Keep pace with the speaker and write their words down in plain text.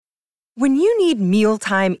When you need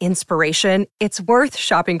mealtime inspiration, it's worth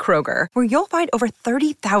shopping Kroger, where you'll find over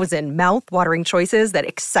 30,000 mouth-watering choices that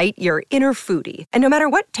excite your inner foodie. And no matter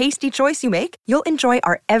what tasty choice you make, you'll enjoy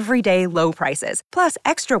our everyday low prices, plus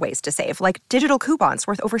extra ways to save, like digital coupons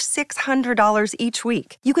worth over $600 each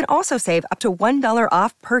week. You can also save up to $1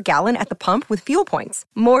 off per gallon at the pump with fuel points.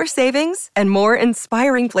 More savings and more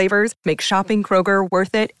inspiring flavors make shopping Kroger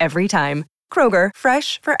worth it every time. Kroger,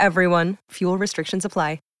 fresh for everyone. Fuel restrictions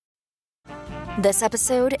apply. This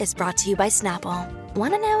episode is brought to you by Snapple.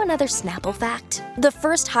 Want to know another Snapple fact? The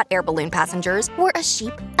first hot air balloon passengers were a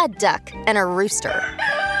sheep, a duck, and a rooster.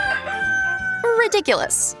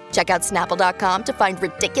 Ridiculous. Check out Snapple.com to find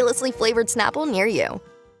ridiculously flavored Snapple near you.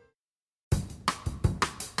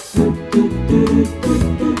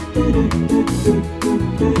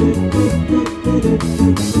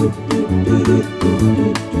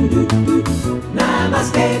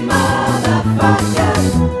 Namaste, motherfucker.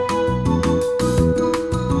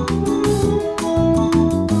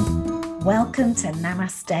 Welcome to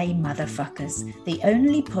Namaste, Motherfuckers, the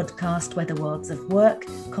only podcast where the worlds of work,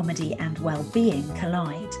 comedy, and well-being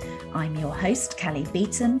collide. I'm your host, Callie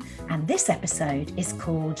Beaton, and this episode is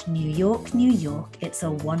called New York, New York, It's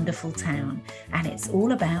a Wonderful Town, and it's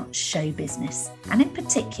all about show business, and in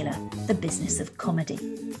particular, the business of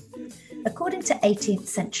comedy. According to 18th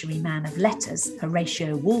century man of letters,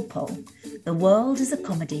 Horatio Walpole, the world is a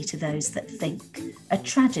comedy to those that think, a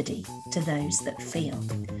tragedy to those that feel.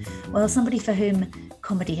 Well, somebody for whom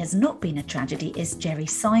comedy has not been a tragedy is Jerry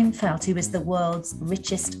Seinfeld, who is the world's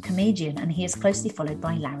richest comedian, and he is closely followed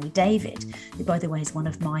by Larry David, who, by the way, is one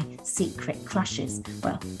of my secret crushes.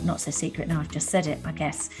 Well, not so secret now, I've just said it, I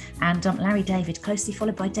guess. And Larry David closely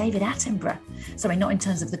followed by David Attenborough. Sorry, not in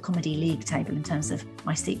terms of the comedy league table, in terms of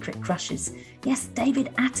my secret crushes. Yes,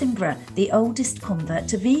 David Attenborough, the oldest convert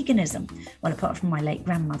to veganism. Well, apart from my late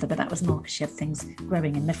grandmother, but that was more because she had things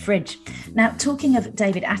growing in the fridge. Now, talking of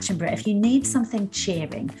David Attenborough, if you need something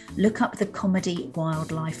cheering, look up the Comedy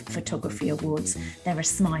Wildlife Photography Awards. There are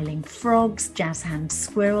smiling frogs, jazz hand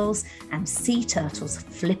squirrels, and sea turtles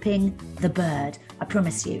flipping the bird. I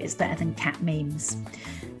promise you, it's better than cat memes.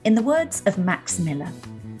 In the words of Max Miller,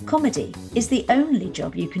 comedy is the only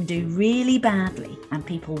job you can do really badly and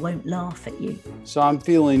people won't laugh at you. So I'm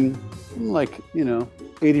feeling like,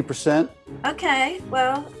 80%. Okay,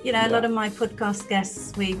 well, a lot of my podcast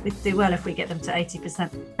guests, we do well if we get them to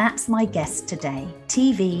 80%. That's my guest today,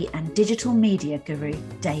 TV and digital media guru,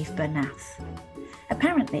 Dave Bernath.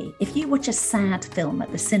 Apparently, if you watch a sad film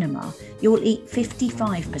at the cinema, you'll eat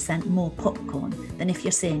 55% more popcorn than if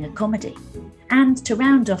you're seeing a comedy. And to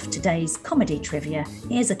round off today's comedy trivia,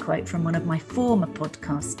 here's a quote from one of my former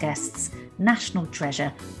podcast guests, national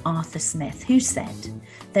treasure Arthur Smith, who said,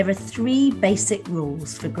 "There are 3 basic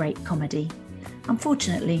rules for great comedy.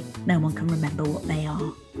 Unfortunately, no one can remember what they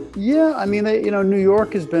are." Yeah, I mean, New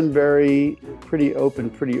York has been pretty open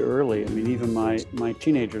pretty early. I mean, even my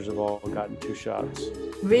teenagers have all gotten 2 shots.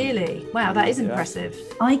 Really? Wow, that is impressive.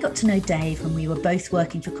 I got to know Dave when we were both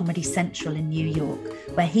working for Comedy Central in New York,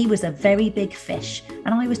 where he was a very big fish,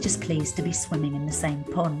 and I was just pleased to be swimming in the same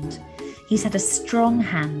pond. He's had a strong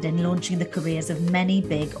hand in launching the careers of many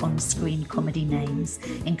big on-screen comedy names,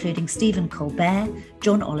 including Stephen Colbert,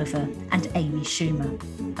 John Oliver, and Amy Schumer.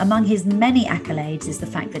 Among his many accolades is the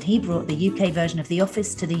fact that he brought the UK version of The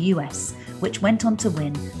Office to the US, which went on to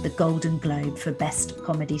win the Golden Globe for Best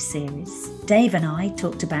Comedy Series. Dave and I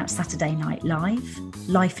talked about Saturday Night Live,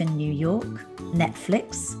 life in New York,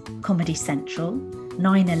 Netflix, Comedy Central,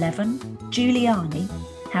 9/11, Giuliani,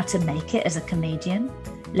 how to make it as a comedian,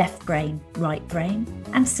 left brain, right brain,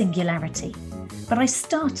 and singularity. But I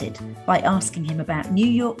started by asking him about New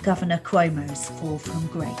York Governor Cuomo's fall from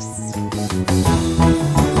grace.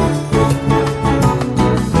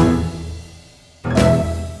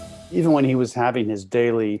 Even when he was having his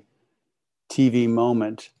daily TV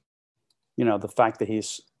moment, the fact that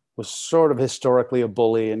was sort of historically a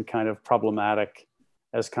bully and kind of problematic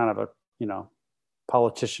as kind of a,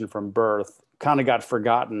 politician from birth, kind of got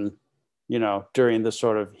forgotten during the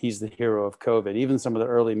sort of, he's the hero of COVID. Even some of the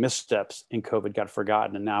early missteps in COVID got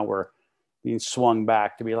forgotten, and now we're being swung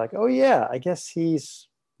back to be like, oh yeah, I guess he's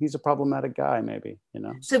a problematic guy, maybe,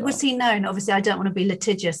 So was he known, obviously I don't want to be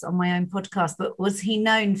litigious on my own podcast, but was he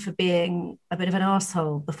known for being a bit of an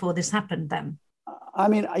asshole before this happened then? I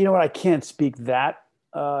mean, you know what, I can't speak that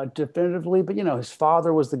definitively, but his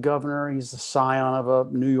father was the governor. He's the scion of a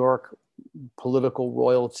New York political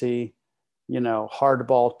royalty.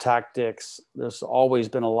 Hardball tactics. There's always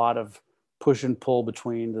been a lot of push and pull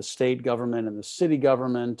between the state government and the city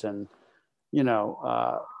government, and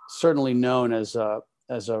certainly known as a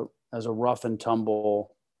rough and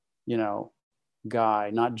tumble, guy,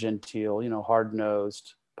 not genteel,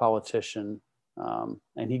 hard-nosed politician.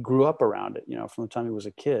 And he grew up around it, from the time he was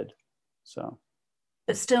a kid. So.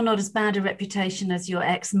 But still not as bad a reputation as your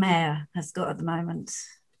ex-mayor has got at the moment.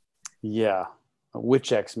 Yeah.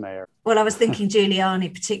 Which ex-mayor? Well, I was thinking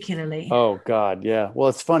Giuliani particularly. Oh, God, yeah. Well,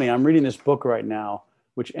 it's funny. I'm reading this book right now,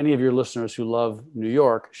 which any of your listeners who love New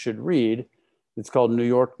York should read. It's called New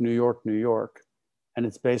York, New York, New York. And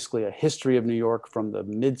it's basically a history of New York from the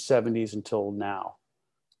mid-'70s until now.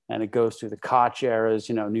 And it goes through the Koch eras,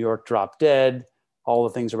 New York dropped dead, all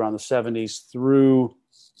the things around the 70s through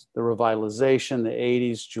the revitalization, the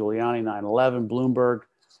 80s, Giuliani, 9/11, Bloomberg.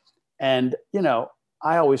 And,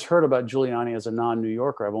 I always heard about Giuliani as a non-New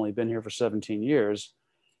Yorker. I've only been here for 17 years.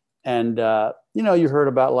 And, you heard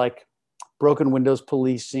about like broken windows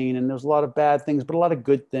policing, and there's a lot of bad things, but a lot of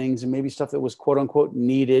good things, and maybe stuff that was quote unquote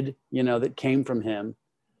needed, that came from him.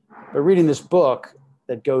 But reading this book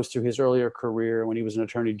that goes through his earlier career when he was an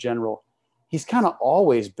attorney general, he's kind of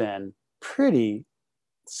always been pretty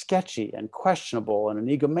sketchy and questionable and an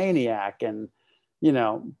egomaniac, and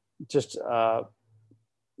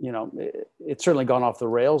it's certainly gone off the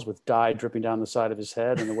rails with dye dripping down the side of his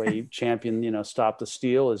head, and the way he championed Stop the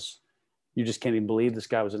Steal is, you just can't even believe this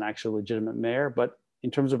guy was an actual legitimate mayor. But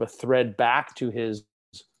in terms of a thread back to his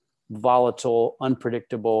volatile,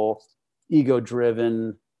 unpredictable,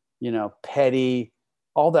 ego-driven, petty,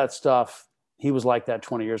 all that stuff, he was like that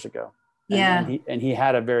 20 years ago. Yeah. And he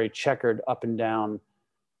had a very checkered up and down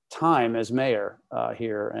time as mayor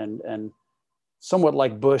here, and somewhat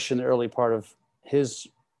like Bush in the early part of his,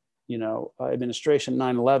 administration,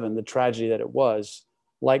 9/11, the tragedy that it was,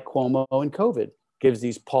 like Cuomo and COVID, gives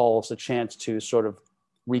these Pauls a chance to sort of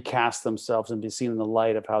recast themselves and be seen in the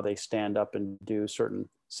light of how they stand up and do certain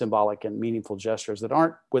symbolic and meaningful gestures that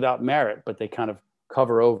aren't without merit, but they kind of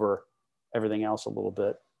cover over everything else a little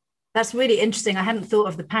bit. That's really interesting. I hadn't thought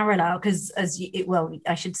of the parallel because,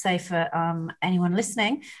 I should say for anyone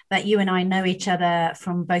listening that you and I know each other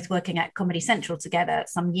from both working at Comedy Central together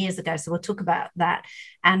some years ago. So we'll talk about that.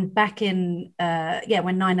 And back in,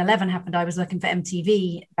 when 9/11 happened, I was working for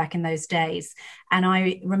MTV back in those days. And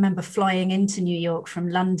I remember flying into New York from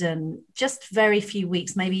London just very few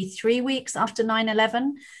weeks, maybe 3 weeks after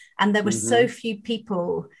 9/11. And there were so few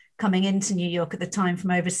people coming into New York at the time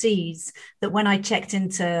from overseas that when I checked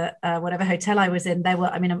into whatever hotel I was in,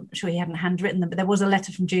 I'm sure he hadn't handwritten them, but there was a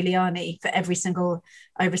letter from Giuliani for every single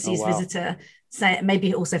overseas visitor,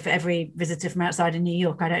 maybe also for every visitor from outside of New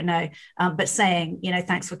York, I don't know, but saying,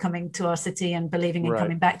 thanks for coming to our city and believing in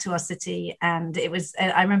coming back to our city. And it was,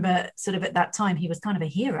 I remember sort of at that time, he was kind of a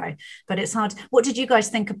hero, but it's hard. What did you guys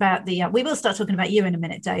think about we will start talking about you in a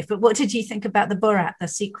minute, Dave, but what did you think about the Borat, the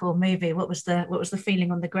sequel movie? What was the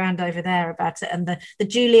feeling on the ground over there about it, and the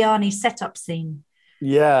Giuliani setup scene?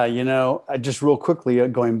 Yeah, I just real quickly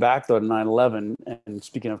going back though to 9/11, and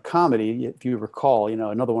speaking of comedy, if you recall,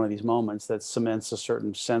 another one of these moments that cements a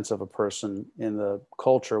certain sense of a person in the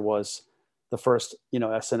culture was the first,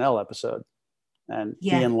 SNL episode. And he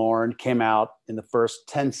and Lauren came out in the first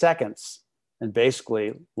 10 seconds. And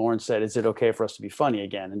basically Lauren said, "Is it okay for us to be funny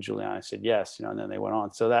again?" And Giuliani said, "Yes," and then they went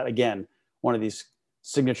on. So that, again, one of these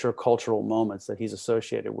signature cultural moments that he's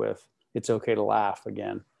associated with. It's okay to laugh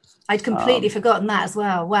again. I'd completely forgotten that as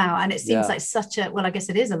well. Wow. And it seems like I guess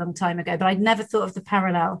it is a long time ago, but I'd never thought of the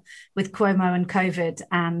parallel with Cuomo and COVID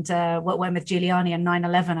and what went with Giuliani and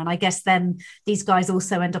 9/11. And I guess then these guys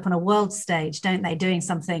also end up on a world stage, don't they, doing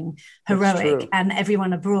something heroic, and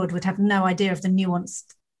everyone abroad would have no idea of the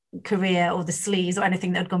nuanced career or the sleaze or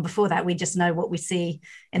anything that had gone before that. We just know what we see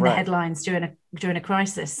in the headlines during a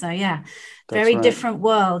crisis. So very different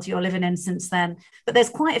world you're living in since then. But there's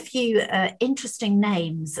quite a few interesting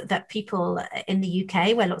names that people in the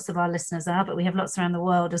UK, where lots of our listeners are, but we have lots around the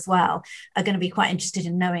world as well, are going to be quite interested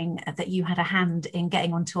in knowing that you had a hand in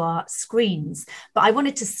getting onto our screens. But I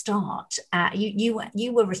wanted to start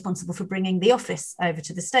you were responsible for bringing The Office over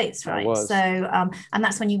to the States, right? So and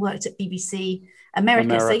that's when you worked at BBC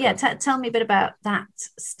America. So tell me a bit about that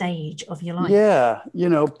stage of your life. Yeah,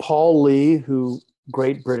 Paul Lee, who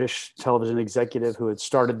great British television executive who had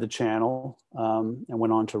started the channel and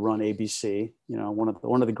went on to run ABC.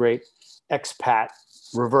 One of the great expat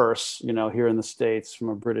reverse, here in the States from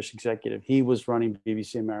a British executive. He was running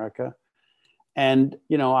BBC America, and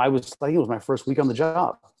I think it was my first week on the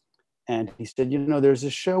job, and he said, there's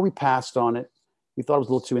this show, we passed on it. We thought it was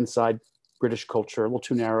a little too inside British culture, a little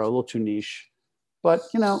too narrow, a little too niche. But,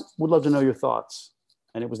 would love to know your thoughts.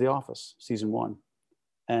 And it was The Office, season 1.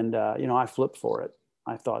 And, I flipped for it.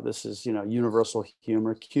 I thought this is, universal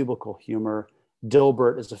humor, cubicle humor.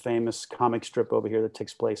 Dilbert is a famous comic strip over here that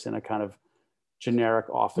takes place in a kind of generic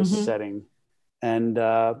office setting. And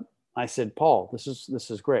I said, Paul, this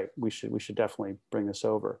is great. We should definitely bring this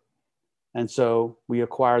over. And so we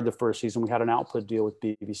acquired the first season. We had an output deal with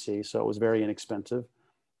BBC, so it was very inexpensive.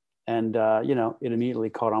 And it immediately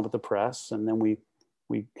caught on with the press. And then we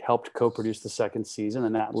helped co-produce the second season,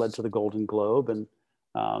 and that led to the Golden Globe. And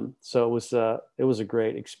so it was a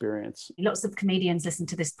great experience. Lots of comedians listen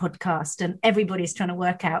to this podcast, and everybody's trying to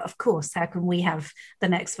work out, of course, how can we have the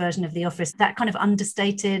next version of The Office? That kind of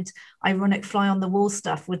understated, ironic fly on the wall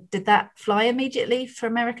stuff, did that fly immediately for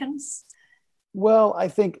Americans? Well, I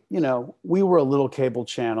think, we were a little cable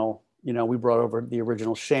channel. We brought over the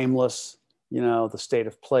original Shameless, the State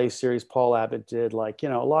of Play series Paul Abbott did, a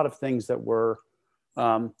lot of things that were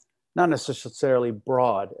not necessarily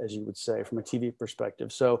broad, as you would say, from a TV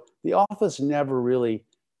perspective. So The Office never really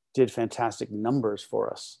did fantastic numbers for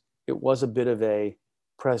us. It was a bit of a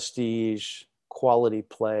prestige, quality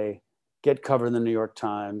play, get covered in the New York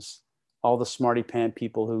Times. All the smarty pants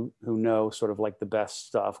people who know sort of like the best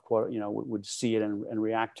stuff, would see it and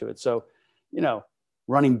react to it. So,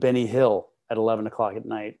 running Benny Hill at 11 o'clock at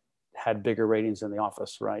night had bigger ratings than The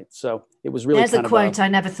Office, right? So it was really There's a quote I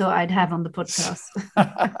never thought I'd have on the podcast.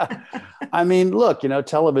 I mean, look,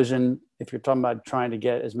 television, if you're talking about trying to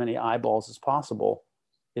get as many eyeballs as possible,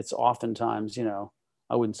 it's oftentimes,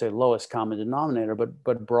 I wouldn't say lowest common denominator,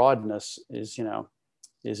 but broadness is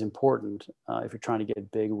important if you're trying to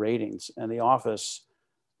get big ratings. And The Office,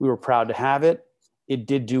 we were proud to have it. It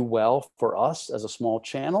did do well for us as a small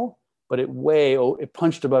channel, but it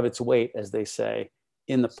punched above its weight, as they say,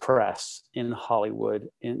 in the press, in Hollywood,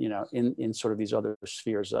 in sort of these other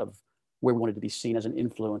spheres of where we wanted to be seen as an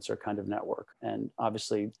influencer kind of network. And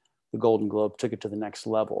obviously the Golden Globe took it to the next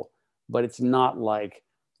level, but it's not like,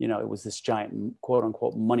 it was this giant quote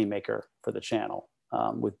unquote moneymaker for the channel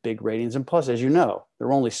with big ratings. And plus, as you know, there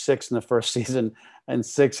were only 6 in the first season and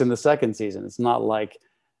 6 in the second season. It's not like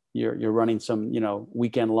you're running some,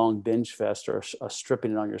 weekend long binge fest or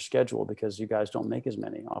stripping it on your schedule, because you guys don't make as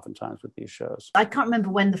many oftentimes with these shows. I can't remember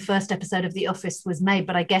when the first episode of The Office was made,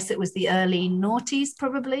 but I guess it was the early noughties,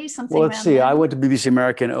 probably something. Well, let's see. There. I went to BBC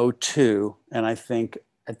America in 2002, and I think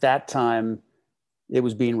at that time it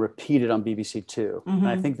was being repeated on BBC Two. And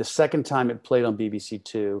I think the second time it played on BBC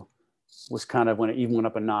Two was kind of when it even went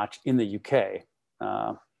up a notch in the UK.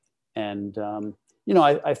 I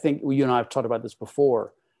think you and I have talked about this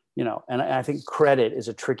before. And I think credit is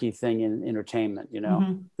a tricky thing in entertainment.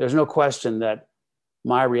 There's no question that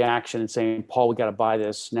my reaction in saying, Paul, we got to buy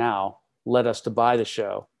this now, led us to buy the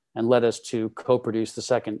show and led us to co-produce the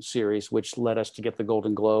second series, which led us to get the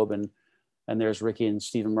Golden Globe. And there's Ricky and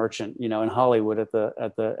Stephen Merchant, in Hollywood at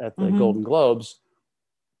the Golden Globes.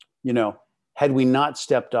 Had we not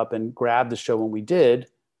stepped up and grabbed the show when we did,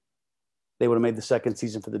 they would have made the second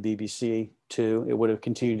season for the BBC too. It would have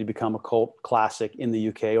continued to become a cult classic in the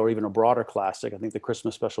UK, or even a broader classic. I think the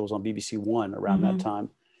Christmas special was on BBC One around that time.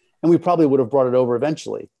 And we probably would have brought it over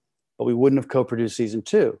eventually, but we wouldn't have co-produced season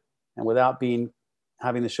 2. And without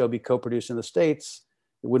having the show be co-produced in the States,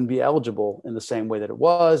 it wouldn't be eligible in the same way that it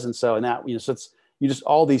was. And so so it's just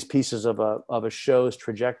all these pieces of a show's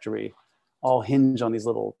trajectory all hinge on these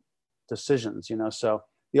little decisions, So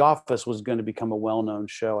The Office was going to become a well-known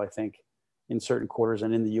show, I think, in certain quarters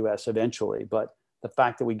and in the US eventually. But the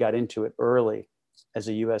fact that we got into it early as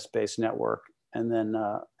a US based network, and then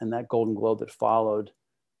and that Golden Globe that followed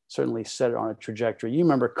certainly set it on a trajectory. You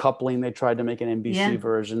remember Coupling, they tried to make an NBC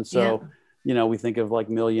version. So, we think of like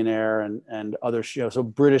Millionaire and other shows. So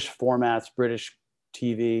British formats, British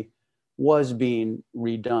TV was being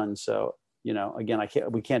redone. So, again,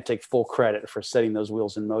 we can't take full credit for setting those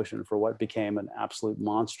wheels in motion for what became an absolute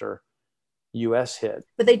monster US hit.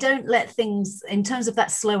 But they don't let things, in terms of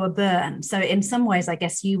that slower burn. So in some ways, I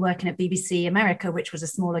guess you working at BBC America, which was a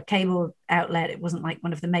smaller cable outlet, it wasn't like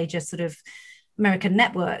one of the major sort of American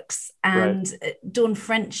networks. And Dawn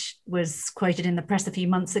French was quoted in the press a few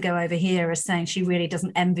months ago over here as saying she really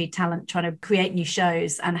doesn't envy talent trying to create new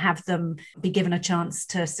shows and have them be given a chance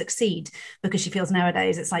to succeed, because she feels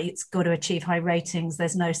nowadays it's like it's got to achieve high ratings.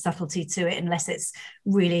 There's no subtlety to it unless it's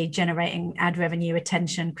really generating ad revenue,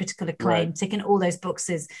 attention, critical acclaim, ticking all those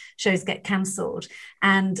boxes. Shows get cancelled.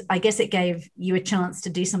 And I guess it gave you a chance to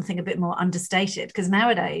do something a bit more understated, because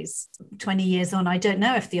nowadays, 20 years on, I don't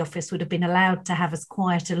know if The Office would have been allowed to have as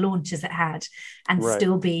quiet a launch as it had and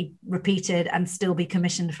still be repeated and still be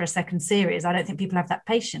commissioned for a second series. I don't think people have that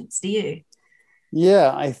patience. Do you?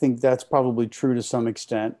 Yeah, I think that's probably true to some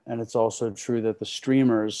extent. And it's also true that the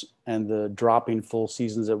streamers and the dropping full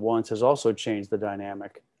seasons at once has also changed the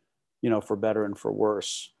dynamic, for better and for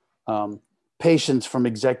worse. But patience from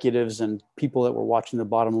executives and people that were watching the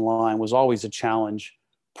bottom line was always a challenge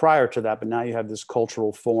prior to that. But now you have this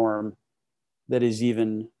cultural form that is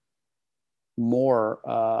even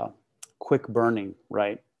more quick burning,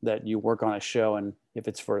 right? That you work on a show, and if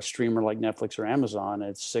it's for a streamer like Netflix or Amazon,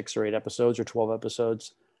 it's 6 or 8 episodes or 12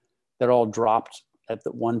 episodes that all dropped at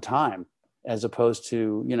the one time, as opposed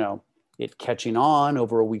to, you know, it catching on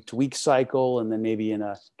over a week-to-week cycle, and then maybe in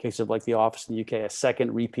a case of like The Office in the UK, a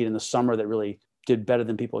second repeat in the summer that really did better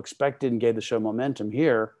than people expected and gave the show momentum.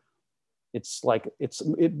 Here, it's like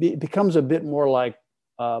it becomes a bit more like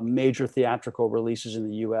major theatrical releases in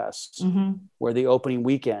the US, mm-hmm. where the opening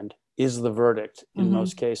weekend is the verdict in mm-hmm.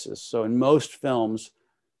 most cases. So in most films,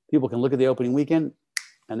 people can look at the opening weekend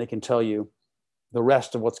and they can tell you the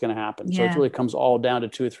rest of what's going to happen. Yeah. So it really comes all down to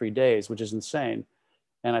 2 or 3 days, which is insane.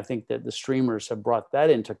 And I think that the streamers have brought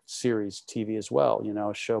that into series TV as well. You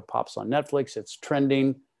know, a show pops on Netflix, it's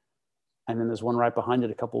trending, and then there's one right behind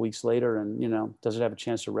it a couple of weeks later, and, you know, does it have a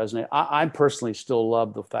chance to resonate? I personally still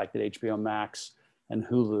love the fact that HBO Max and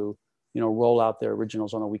Hulu, you know, roll out their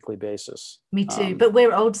originals on a weekly basis. Me too. But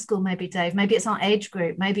we're old school, maybe, Dave. Maybe it's our age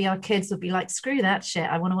group. Maybe our kids will be like, screw that shit.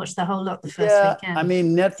 I want to watch the whole lot the first weekend. I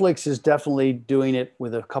mean, Netflix is definitely doing it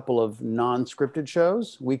with a couple of non-scripted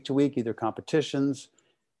shows week to week, either competitions.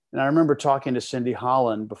 And I remember talking to Cindy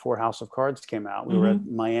Holland before House of Cards came out. We mm-hmm. were at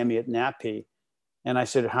Miami at NAPI. And I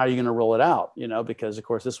said, how are you going to roll it out? You know, because of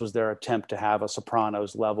course, this was their attempt to have a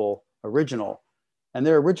Sopranos level original. And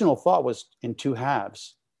their original thought was in 2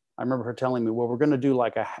 halves. I remember her telling me, well, we're going to do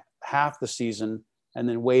like half the season and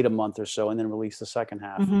then wait a month or so and then release the second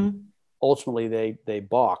half. Mm-hmm. Ultimately, they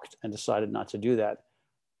balked and decided not to do that.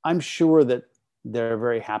 I'm sure that they're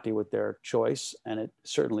very happy with their choice. And it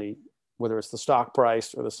certainly, whether it's the stock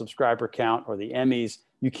price or the subscriber count or the Emmys,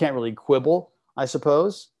 you can't really quibble, I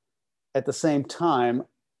suppose. At the same time,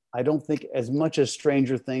 I don't think as much as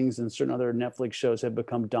Stranger Things and certain other Netflix shows have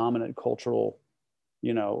become dominant cultural,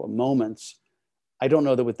 you know, moments, I don't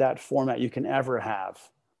know that with that format you can ever have,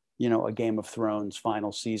 you know, a Game of Thrones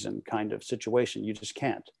final season kind of situation. You just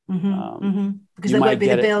can't. Mm-hmm, because there won't be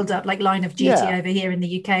the build up, like Line of Duty over here in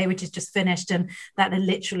the UK, which is just finished, and that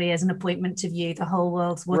literally is an appointment to view. The whole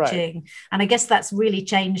world's watching. Right. And I guess that's really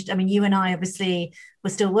changed. I mean, you and I obviously were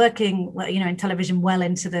still working, you know, in television well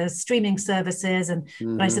into the streaming services. And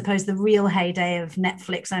mm-hmm. but I suppose the real heyday of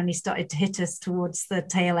Netflix only started to hit us towards the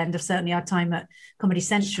tail end of certainly our time at Comedy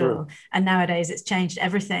Central. And nowadays it's changed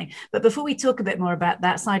everything. But before we talk a bit more about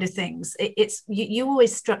that side of things, it's you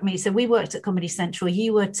always struck me. So we worked at Comedy Central.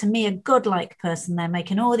 You were, to me, a godlike person there,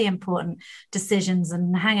 making all the important decisions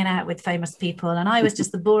and hanging out with famous people. And I was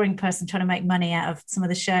just the boring person trying to make money out of some of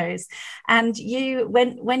the shows. And you,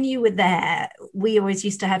 when you were there, we always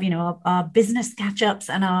used to have, you know, our business catch-ups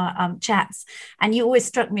and our chats. And you always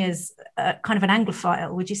struck me as kind of an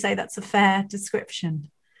Anglophile. Would you say that's a fair description?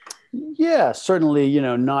 Yeah, certainly, you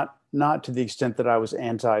know, not to the extent that I was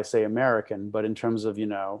anti, say, American, but in terms of, you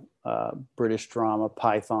know, British drama,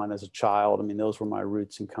 Python as a child. I mean, those were my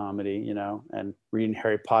roots in comedy, you know, and reading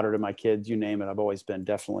Harry Potter to my kids, you name it. I've always been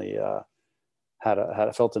definitely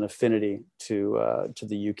felt an affinity to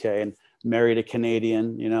the UK, and married a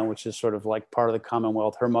Canadian, you know, which is sort of like part of the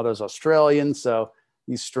Commonwealth. Her mother's Australian, so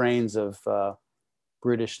these strains of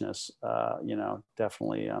Britishness, you know,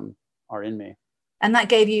 definitely are in me. And that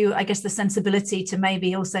gave you, I guess, the sensibility to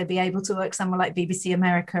maybe also be able to work somewhere like BBC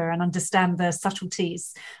America and understand the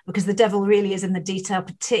subtleties, because the devil really is in the detail,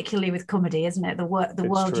 particularly with comedy, isn't it? The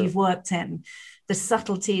world you've worked in, the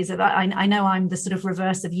subtleties of that. I know I'm the sort of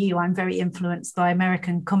reverse of you. I'm very influenced by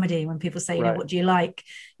American comedy. When people say, you know, what do you like?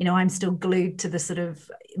 You know, I'm still glued to the sort of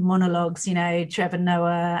monologues, you know, Trevor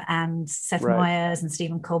Noah and Seth Meyers and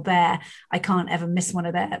Stephen Colbert. I can't ever miss one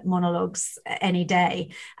of their monologues any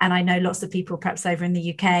day. And I know lots of people perhaps over in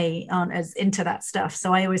the UK aren't as into that stuff.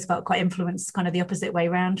 So I always felt quite influenced, kind of the opposite way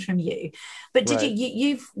around from you. But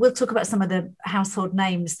did we'll talk about some of the household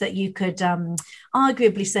names that you could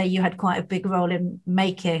arguably say you had quite a big role in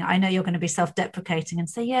making. I know you're going to be self-deprecating and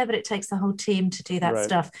say, yeah, but it takes the whole team to do that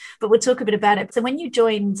stuff. But we'll talk a bit about it. So when you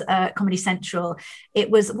joined Comedy Central, it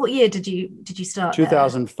was, what year did you start?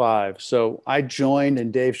 2005. So I joined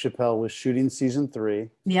and Dave Chappelle was shooting season 3.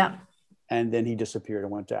 Yeah. And then he disappeared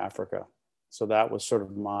and went to Africa. So that was sort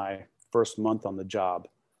of my first month on the job.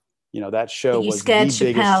 You know, that show was the biggest hit.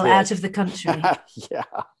 You scared Chappelle out of the country. Yeah.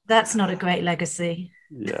 That's not a great legacy.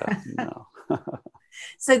 Yeah, no.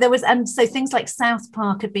 So there was, and so things like South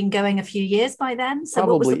Park had been going a few years by then. So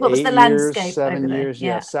probably what was the landscape? 7 years.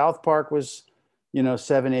 Yeah. South Park was, you know,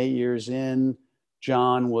 7-8 years in.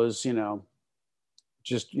 John was, you know,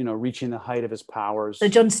 just, reaching the height of his powers. So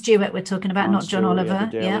Jon Stewart we're talking about, not John Stewart, Oliver. Yeah,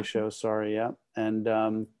 the Daily Show, sorry, yeah. And,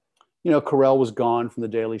 Carell was gone from the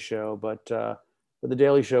Daily Show, but the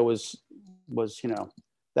Daily Show was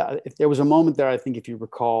that if there was a moment there, I think if you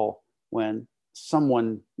recall, when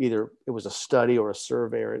someone, either it was a study or a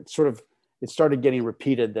survey, or it started getting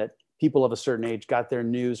repeated that people of a certain age got their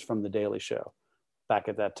news from the Daily Show back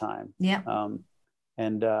at that time. Yeah.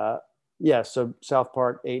 So South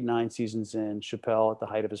Park, 8-9 seasons in, Chappelle at the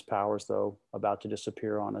height of his powers, though about to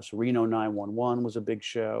disappear on us. Reno 911 was a big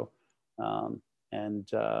show.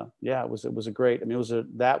 It was a great,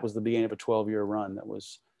 that was the beginning of a 12-year run. That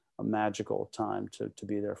was a magical time to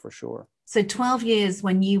be there for sure. So 12 years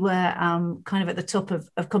when you were kind of at the top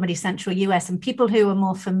of Comedy Central US, and people who are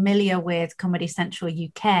more familiar with Comedy Central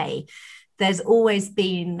UK, there's always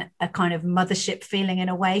been a kind of mothership feeling in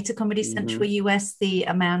a way to Comedy Central US. The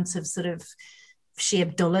amount of sort of sheer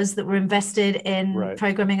dollars that were invested in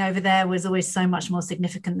programming over there was always so much more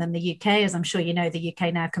significant than the UK. As I'm sure you know, the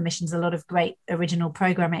UK now commissions a lot of great original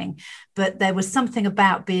programming, but there was something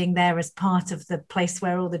about being there as part of the place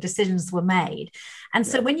where all the decisions were made. And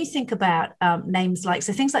so when you think about names like,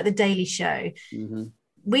 so things like The Daily Show,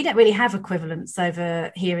 we don't really have equivalents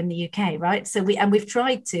over here in the UK, right? So we've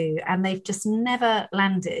tried to, and they've just never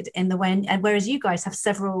landed in the way. And whereas you guys have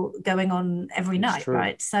several going on every night,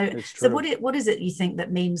 right? So what is it you think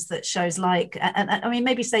that means that shows like, and I mean,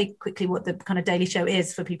 maybe say quickly what the kind of Daily Show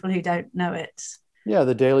is for people who don't know it. Yeah,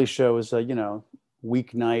 the Daily Show is a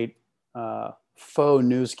weeknight faux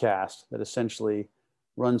newscast that essentially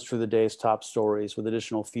runs through the day's top stories with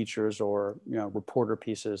additional features or reporter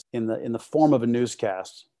pieces in the form of a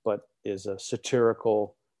newscast, but is a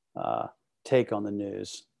satirical take on the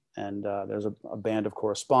news. And there's a band of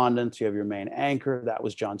correspondents. You have your main anchor. That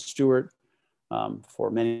was Jon Stewart.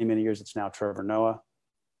 For many, many years, it's now Trevor Noah.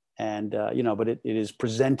 And, but it is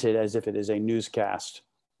presented as if it is a newscast,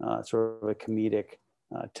 sort of a comedic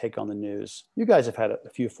take on the news. You guys have had a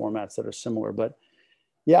few formats that are similar, but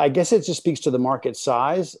yeah, I guess it just speaks to the market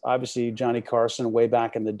size. Obviously, Johnny Carson, way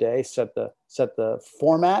back in the day, set the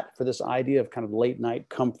format for this idea of kind of late night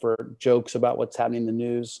comfort jokes about what's happening in the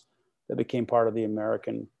news that became part of the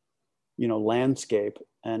American, landscape.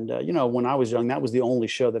 And when I was young, that was the only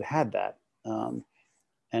show that had that.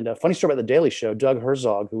 And a funny story about the Daily Show: Doug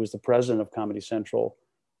Herzog, who was the president of Comedy Central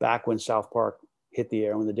back when South Park hit the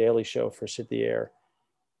air, when the Daily Show first hit the air,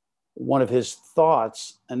 one of his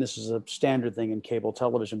thoughts, and this is a standard thing in cable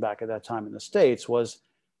television back at that time in the States, was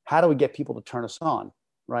how do we get people to turn us on,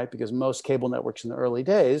 right? Because most cable networks in the early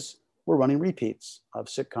days were running repeats of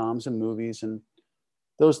sitcoms and movies, and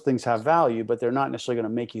those things have value, but they're not necessarily going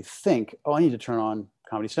to make you think, oh, I need to turn on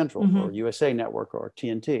Comedy Central or USA Network or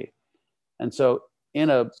TNT. And so in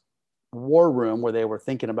a war room where they were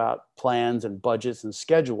thinking about plans and budgets and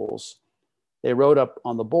schedules, they wrote up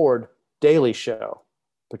on the board, Daily Show,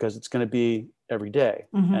 because it's going to be every day.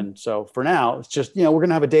 And so for now, it's just, we're going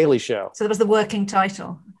to have a Daily Show. So that was the working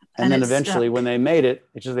title. And then eventually when they made it,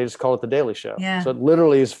 they just call it the Daily Show. Yeah. So it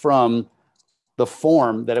literally is from the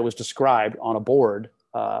form that it was described on a board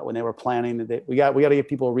when they were planning. We got to give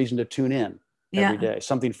people a reason to tune in every day,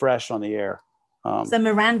 something fresh on the air. So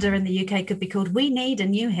Miranda in the UK could be called "We Need a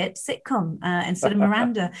New Hit Sitcom" instead of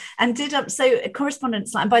Miranda. And so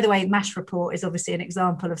correspondence. And by the way, MASH Report is obviously an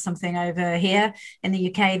example of something over here in the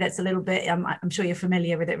UK that's a little bit. I'm sure you're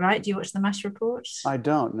familiar with it, right? Do you watch the MASH Report? I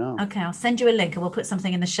don't know. Okay, I'll send you a link, and we'll put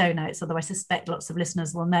something in the show notes. Although I suspect lots of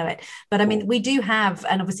listeners will know it. But I mean, we do have,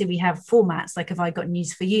 and obviously we have formats like "Have I Got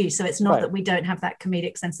News for You?" So it's not that we don't have that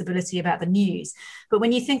comedic sensibility about the news. But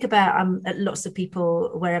when you think about lots of people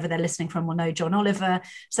wherever they're listening from will know John Oliver.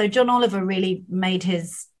 So John Oliver really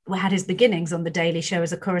had his beginnings on the Daily Show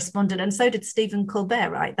as a correspondent, and so did Stephen Colbert,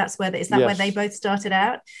 right? That's where where they both started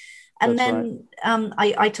out. And then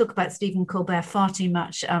I talk about Stephen Colbert far too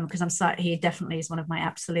much because he definitely is one of my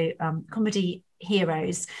absolute comedy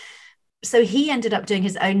heroes. So he ended up doing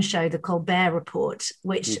his own show, The Colbert Report,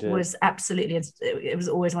 which was it was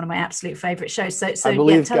always one of my absolute favorite shows. So I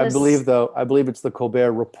believe it's The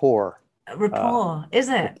Colbert Rapport. Rapport, is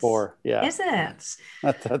it? Rapport, yeah. Is it?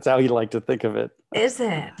 That's how you like to think of it. Is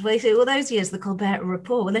it? Well, you say, well, those years, the Colbert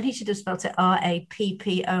Rapport. Well, then he should have spelled it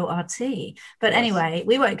Rapport. But anyway,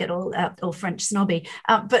 we won't get all French snobby.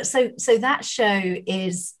 But so that show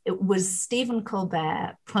was Stephen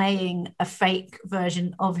Colbert playing a fake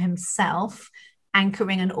version of himself,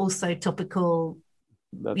 anchoring an also topical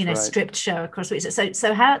stripped show across weeks.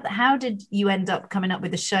 So how did you end up coming up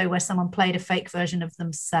with a show where someone played a fake version of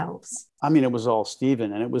themselves? I mean, it was all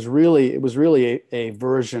Stephen, and it was really a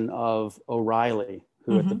version of O'Reilly,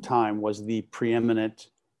 who at the time was the preeminent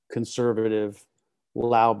conservative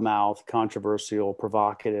loudmouth, controversial,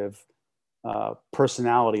 provocative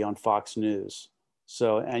personality on Fox News.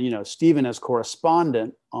 So, and, you know, Stephen as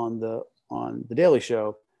correspondent on the Daily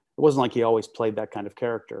Show, it wasn't like he always played that kind of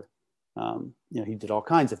character. You know, he did all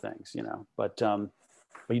kinds of things, you know, but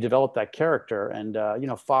he developed that character, and, you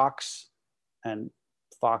know, Fox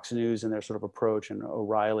News and their sort of approach, and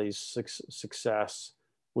O'Reilly's success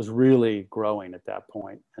was really growing at that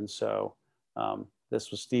point. And so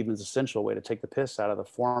this was Stephen's essential way to take the piss out of the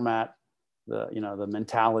format, the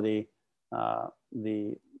mentality,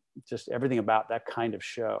 just everything about that kind of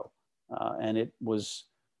show. And it was,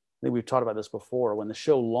 I think we've talked about this before, when the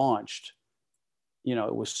show launched, you know,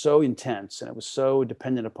 it was so intense and it was so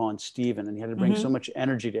dependent upon Stephen, and he had to bring so much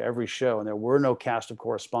energy to every show, and there were no cast of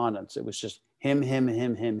correspondents. It was just him,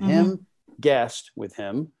 guest with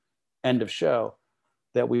him, end of show,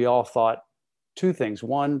 that we all thought two things.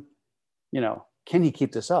 One, you know, can he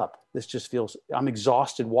keep this up? This just feels, I'm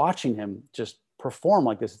exhausted watching him just perform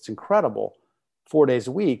like this. It's incredible, 4 days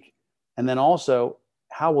a week. And then also,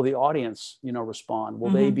 how will the audience, you know, respond?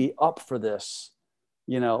 Will they be up for this,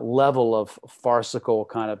 you know, level of farcical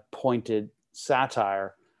kind of pointed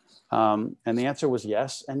satire? And the answer was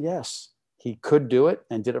yes and yes. He could do it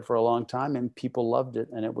and did it for a long time, and people loved it,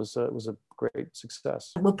 and it was a great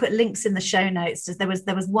success. We'll put links in the show notes. There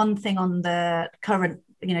was one thing on the current,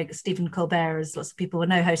 you know, Stephen Colbert, as lots of people will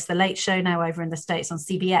know, hosts The Late Show now over in the States on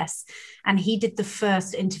CBS. And he did the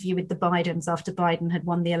first interview with the Bidens after Biden had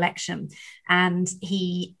won the election. And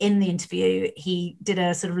he, in the interview, he did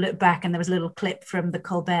a sort of look back, and there was a little clip from the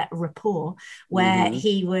Colbert Report where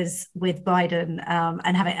he was with Biden,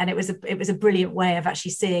 and it was a brilliant way of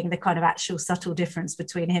actually seeing the kind of actual subtle difference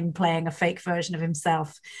between him playing a fake version of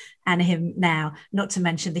himself and him now, not to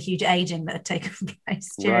mention the huge aging that had taken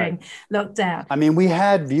place during lockdown. I mean, we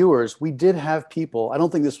had viewers, we did have people, I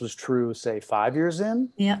don't think this was true, say 5 years in.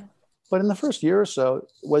 Yeah. But in the first year or so,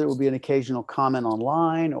 whether it would be an occasional comment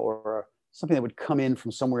online or something that would come in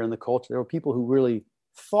from somewhere in the culture, there were people who really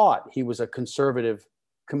thought he was a conservative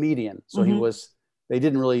comedian. So they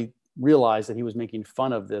didn't really realize that he was making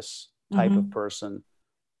fun of this type of person.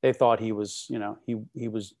 They thought he was, you know,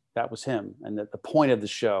 that was him. And that the point of the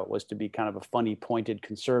show was to be kind of a funny, pointed,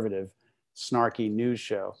 conservative, snarky news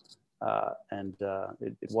show. And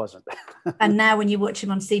it wasn't. And now when you watch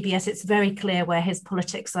him on CBS, it's very clear where his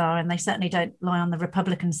politics are, and they certainly don't lie on the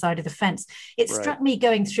Republican side of the fence. It struck me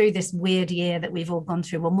going through this weird year that we've all gone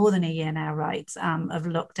through, well, more than a year now, right, of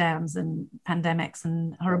lockdowns and pandemics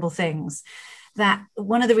and horrible things, that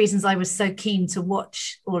one of the reasons I was so keen to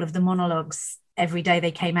watch all of the monologues every day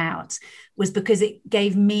they came out was because it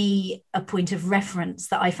gave me a point of reference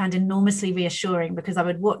that I found enormously reassuring, because I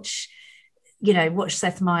would watch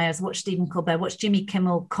Seth Meyers, watch Stephen Colbert, watch Jimmy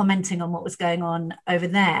Kimmel commenting on what was going on over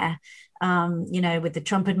there, with the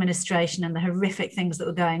Trump administration and the horrific things that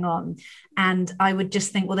were going on. And I would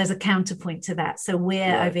just think, well, there's a counterpoint to that. So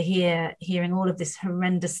we're over here hearing all of this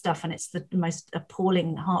horrendous stuff, and it's the most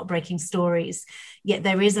appalling, heartbreaking stories. Yet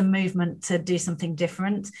there is a movement to do something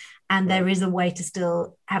different. And there is a way to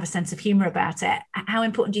still have a sense of humor about it. How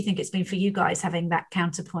important do you think it's been for you guys having that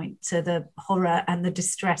counterpoint to the horror and the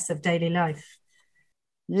distress of daily life?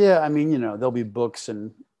 Yeah, I mean, there'll be books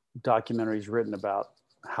and documentaries written about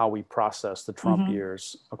how we process the Trump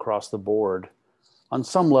years across the board. On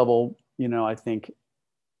some level, I think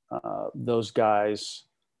those guys,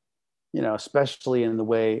 especially in the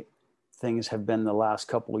way things have been the last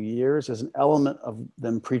couple of years, there's an element of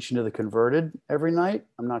them preaching to the converted every night.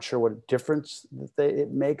 I'm not sure what difference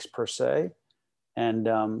it makes per se. And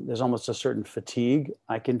there's almost a certain fatigue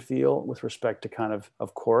I can feel with respect to kind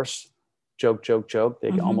of course, joke.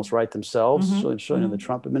 They almost write themselves, showing in the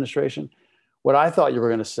Trump administration. What I thought you were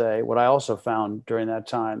going to say, what I also found during that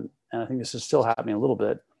time, and I think this is still happening a little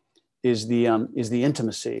bit, is the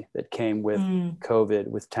intimacy that came with COVID,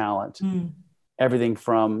 with talent. Everything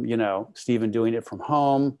from, Stephen doing it from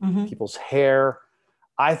home, people's hair.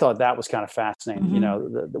 I thought that was kind of fascinating,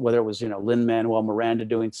 whether it was, Lin-Manuel Miranda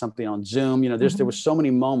doing something on Zoom, there were so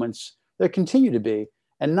many moments, there continue to be,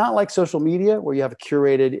 and not like social media where you have a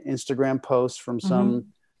curated Instagram post from some,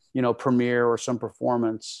 premiere or some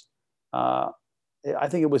performance. I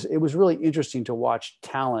think it was really interesting to watch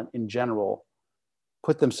talent in general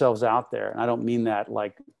put themselves out there. And I don't mean that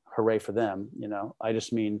like, hooray for them. I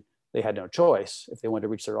just mean they had no choice if they wanted to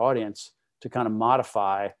reach their audience to kind of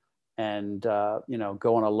modify and, go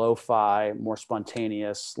on a lo-fi, more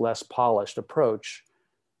spontaneous, less polished approach.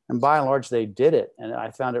 And by and large, they did it. And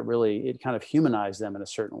I found it kind of humanized them in a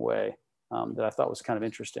certain way. that I thought was kind of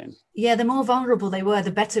interesting. Yeah, the more vulnerable they were,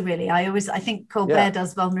 the better, really. I think Colbert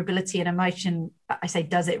does vulnerability and emotion. I say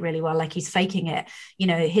does it really well, like he's faking it. You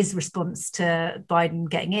know, his response to Biden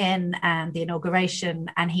getting in and the inauguration,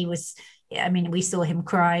 and he was, I mean, we saw him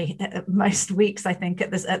cry most weeks, I think,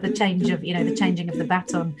 at the change of, you know, the changing of the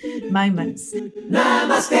baton moments.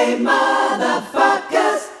 Namaste,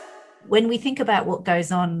 motherfuckers. When we think about what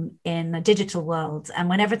goes on in a digital world, and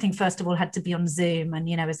when everything, first of all, had to be on Zoom, and,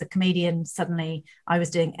 you know, as a comedian, suddenly I was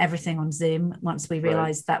doing everything on Zoom once we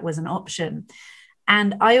realized that was an option.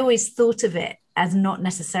 And I always thought of it as not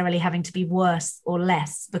necessarily having to be worse or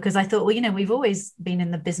less, because I thought, well, you know, we've always been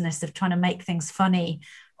in the business of trying to make things funny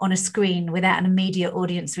on a screen without an immediate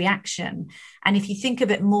audience reaction. And if you think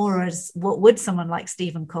of it more as what would someone like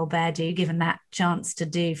Stephen Colbert do, given that chance to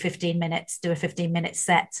do a 15-minute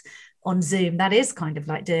set on Zoom, that is kind of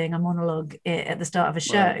like doing a monologue at the start of a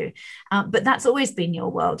show. Right. But that's always been your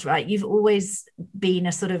world, right? You've always been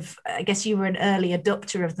a sort of, I guess you were an early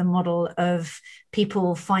adopter of the model of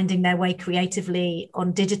people finding their way creatively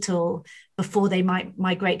on digital before they might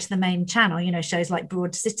migrate to the main channel, you know, shows like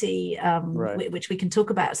Broad City, which we can talk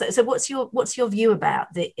about. So what's your view about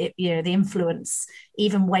the influence,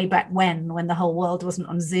 even way back when the whole world wasn't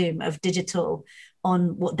on Zoom, of digital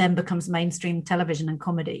on what then becomes mainstream television and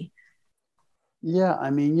comedy? Yeah, I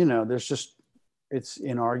mean, you know, it's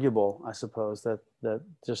inarguable, I suppose, that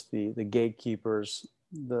just the gatekeepers,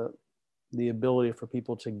 the ability for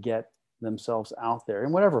people to get themselves out there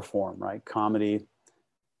in whatever form, right? Comedy,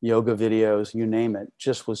 yoga videos, you name it,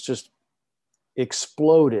 just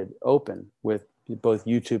exploded open with both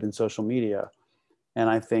YouTube and social media. And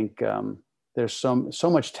I think there's so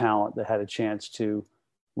much talent that had a chance to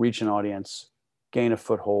reach an audience, gain a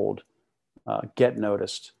foothold, get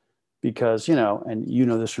noticed. Because, you know, and you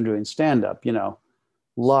know this from doing stand-up, you know,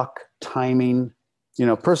 luck, timing, you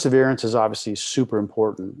know, perseverance is obviously super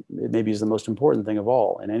important. It maybe is the most important thing of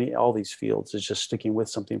all in all these fields, is just sticking with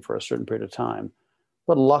something for a certain period of time.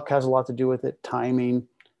 But luck has a lot to do with it, timing,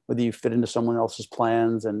 whether you fit into someone else's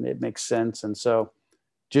plans and it makes sense. And so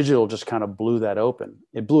digital just kind of blew that open.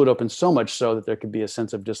 It blew it open so much so that there could be a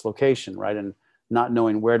sense of dislocation, right? And not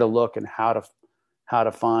knowing where to look and how to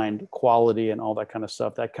find quality and all that kind of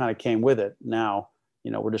stuff. That kind of came with it. Now,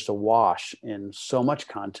 you know, we're just awash in so much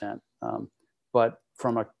content. But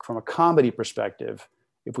from a comedy perspective,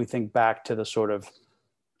 if we think back to the sort of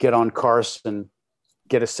get on Carson,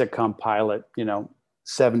 get a sitcom pilot, you know,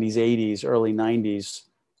 70s, 80s, early 90s,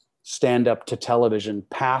 stand up to television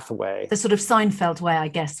pathway. The sort of Seinfeld way, I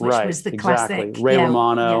guess, which was the classic. Ray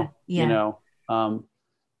Romano, you know,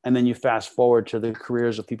 and then you fast forward to the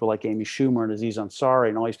careers of people like Amy Schumer and Aziz Ansari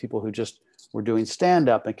and all these people who just were doing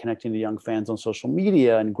stand-up and connecting to young fans on social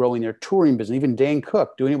media and growing their touring business. Even Dane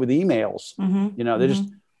Cook doing it with emails. You know, they're just,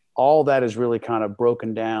 all that is really kind of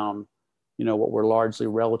broken down, you know, what were largely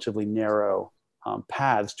relatively narrow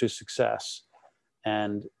paths to success.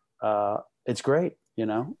 And it's great, you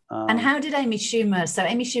know. And how did Amy Schumer, so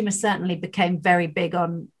Amy Schumer certainly became very big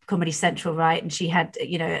on Comedy Central, right? And she had,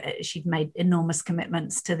 you know, she'd made enormous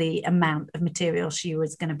commitments to the amount of material she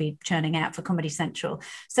was going to be churning out for Comedy Central.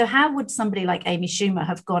 So how would somebody like Amy Schumer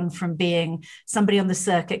have gone from being somebody on the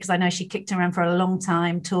circuit, because I know she kicked around for a long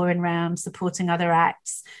time, touring around, supporting other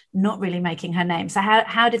acts, not really making her name. So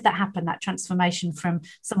how did that happen, that transformation from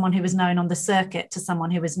someone who was known on the circuit to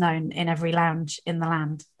someone who was known in every lounge in the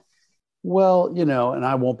land? Well, you know, and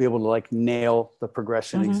I won't be able to like nail the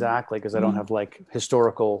progression exactly because I don't have like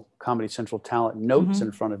historical Comedy Central talent notes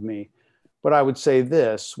in front of me. But I would say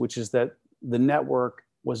this, which is that the network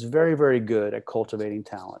was very, very good at cultivating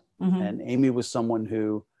talent. And Amy was someone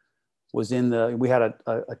who was we had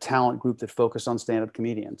a talent group that focused on stand-up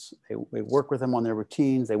comedians. They worked with them on their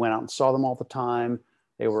routines. They went out and saw them all the time.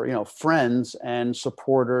 They were, you know, friends and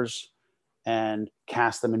supporters, and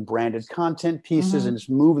cast them in branded content pieces and just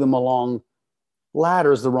move them along.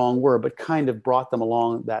 Ladder is the wrong word, but kind of brought them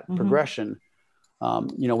along that progression.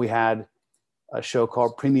 You know, we had a show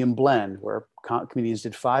called Premium Blend where comedians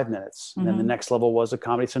did 5 minutes. And then the next level was a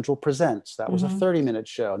Comedy Central Presents. That was a 30-minute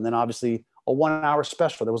show. And then obviously a 1-hour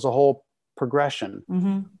special. There was a whole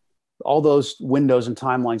progression. All those windows and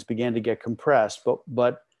timelines began to get compressed,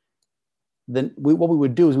 but then what we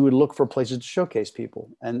would do is we would look for places to showcase people.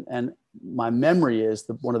 And my memory is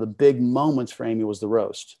that one of the big moments for Amy was the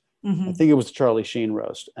roast. I think it was the Charlie Sheen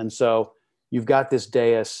roast. And so you've got this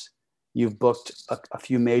dais, you've booked a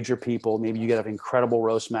few major people, maybe you get an incredible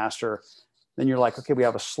roast master. Then you're like, okay, we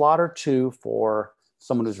have a slot or two for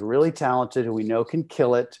someone who's really talented, who we know can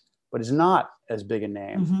kill it, but is not as big a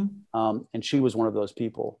name. And she was one of those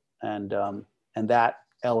people. And that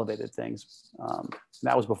elevated things.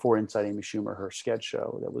 That was before Inside Amy Schumer, her sketch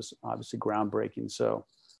show that was obviously groundbreaking. So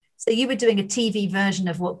you were doing a TV version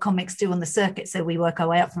of what comics do on the circuit. So we work our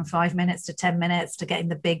way up from 5 minutes to 10 minutes to getting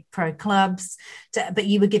the big pro clubs. But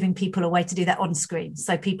you were giving people a way to do that on screen.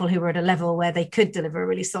 So people who were at a level where they could deliver a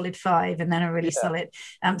really solid 5 and then a really solid.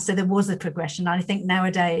 So there was a progression. And I think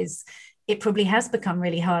nowadays, it probably has become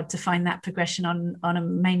really hard to find that progression on a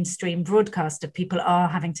mainstream broadcaster. People are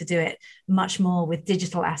having to do it much more with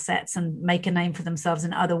digital assets and make a name for themselves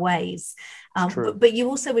in other ways. But you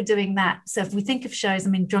also were doing that. So if we think of shows, I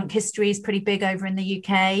mean, Drunk History is pretty big over in the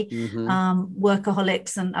UK.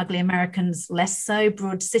 Workaholics and Ugly Americans, less so.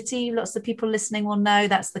 Broad City, lots of people listening will know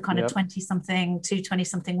that's the kind of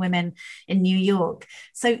 20-something women in New York.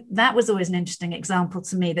 So that was always an interesting example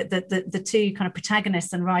to me, that the two kind of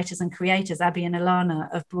protagonists and writers and creators, Abby and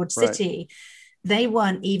Alana of Broad City, they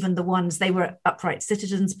weren't even the ones, they were Upright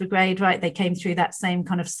Citizens Brigade, right? They came through that same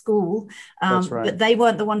kind of school, but they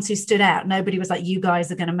weren't the ones who stood out. Nobody was like, you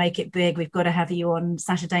guys are going to make it big. We've got to have you on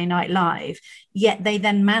Saturday Night Live. Yet they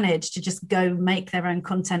then managed to just go make their own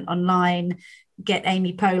content online, get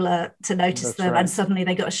Amy Poehler to notice them, and suddenly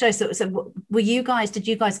they got a show. So did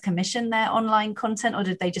you guys commission their online content, or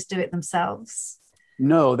did they just do it themselves?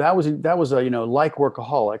 No, that was like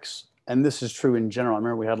Workaholics. And this is true in general. I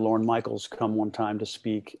remember we had Lorne Michaels come one time to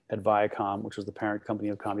speak at Viacom, which was the parent company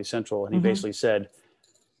of Comedy Central. And he basically said,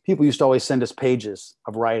 people used to always send us pages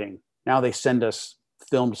of writing. Now they send us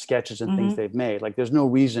filmed sketches and things they've made. Like, there's no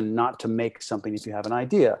reason not to make something if you have an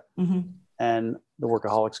idea. And the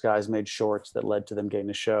Workaholics guys made shorts that led to them getting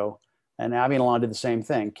a show. And Abby and Alana did the same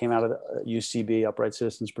thing. Came out of the UCB, Upright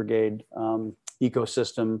Citizens Brigade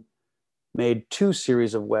ecosystem, made 2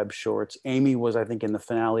 series of web shorts. Amy was, I think, in the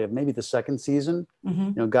finale of maybe the 2nd season,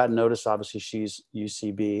 got noticed. Obviously she's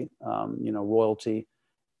UCB, royalty.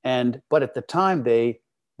 But at the time they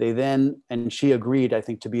then, and she agreed, I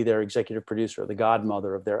think, to be their executive producer, the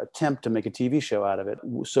godmother of their attempt to make a TV show out of it.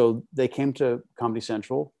 So they came to Comedy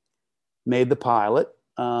Central, made the pilot.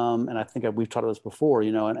 And I think we've talked about this before,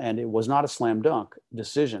 and it was not a slam dunk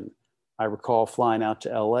decision. I recall flying out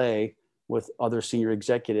to LA with other senior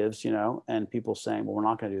executives, and people saying, well, we're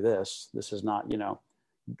not going to do this. This is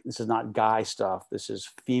not guy stuff. This is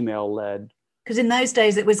female led. Because in those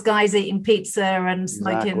days it was guys eating pizza and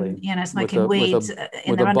smoking, smoking weed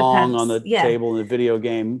with a bong on the table in a video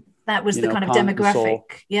game. That was the kind of demographic.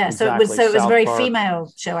 Yeah. Exactly. So it was a very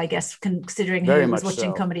female show, I guess, considering who was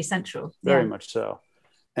watching Comedy Central. Very much so.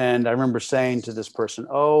 And I remember saying to this person,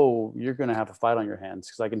 oh, you're going to have a fight on your hands,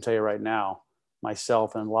 because I can tell you right now,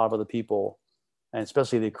 myself and a lot of other people, and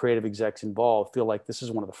especially the creative execs involved, feel like this is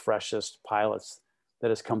one of the freshest pilots that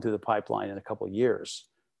has come through the pipeline in a couple of years.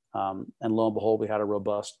 And lo and behold, we had a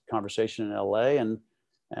robust conversation in LA, and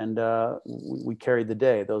we carried the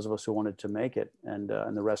day, those of us who wanted to make it, and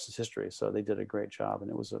the rest is history. So they did a great job, and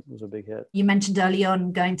it was a big hit. You mentioned early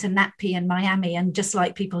on going to NATPE in Miami, and just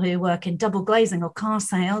like people who work in double glazing or car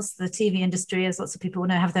sales, the TV industry, as lots of people will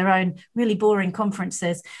know, have their own really boring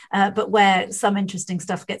conferences, but where some interesting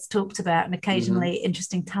stuff gets talked about, and occasionally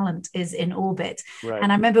interesting talent is in orbit. Right. And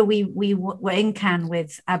I remember we were in Cannes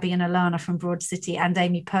with Abby and Alana from Broad City and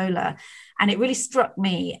Amy Poehler, and it really struck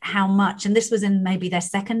me how much, and this was in maybe their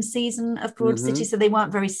 2nd season of Broad City, so they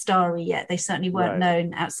weren't very starry yet. They certainly weren't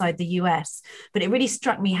known outside the US, but it really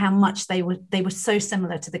struck me how much they were so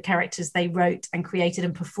similar to the characters they wrote and created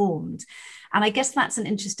and performed. And I guess that's an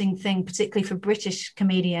interesting thing, particularly for British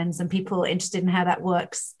comedians and people interested in how that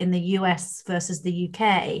works in the US versus the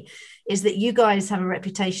UK, is that you guys have a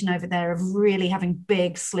reputation over there of really having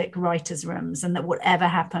big, slick writers' rooms, and that whatever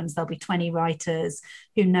happens, there'll be 20 writers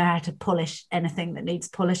who know how to polish anything that needs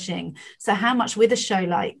polishing. So how much, with a show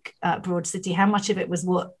like Broad City, how much of it was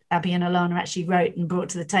what Abby and Alana actually wrote and brought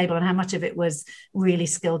to the table, and how much of it was really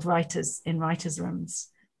skilled writers in writers' rooms?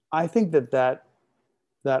 I think that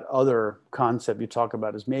other concept you talk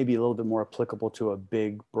about is maybe a little bit more applicable to a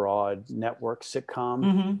big, broad network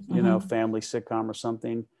sitcom, family sitcom or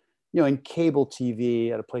something. In cable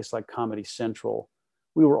TV at a place like Comedy Central,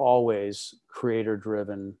 we were always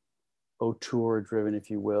creator-driven, auteur-driven, if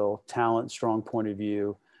you will, talent, strong point of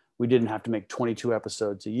view. We didn't have to make 22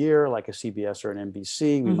 episodes a year like a CBS or an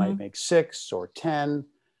NBC. We might make 6 or 10.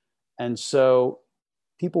 And so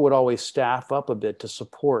people would always staff up a bit to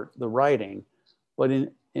support the writing. But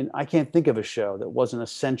I can't think of a show that wasn't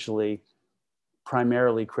essentially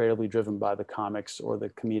primarily creatively driven by the comics or the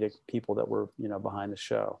comedic people that were, behind the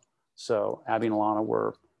show. So Abby and Alana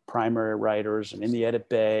were primary writers and in the edit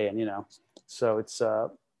bay, and so it's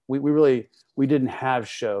we didn't have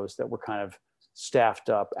shows that were kind of staffed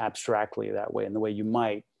up abstractly that way, in the way you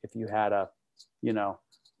might if you had a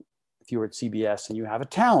if you were at CBS and you have a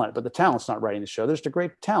talent, but the talent's not writing the show, there's a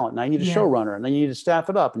great talent. Now you need a Yeah. showrunner, and then you need to staff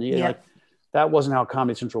it up. And you Yeah. like, that wasn't how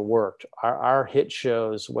Comedy Central worked. Our hit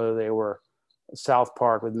shows, whether they were South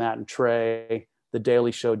Park with Matt and Trey, The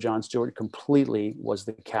Daily Show, Jon Stewart completely was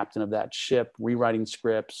the captain of that ship, rewriting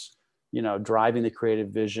scripts, you know, driving the creative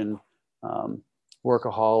vision.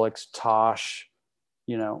 Workaholics, Tosh,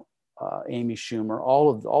 you know, Amy Schumer,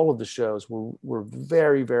 all of the shows were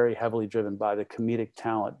very, very heavily driven by the comedic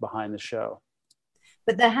talent behind the show.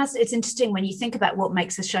 But it's interesting when you think about what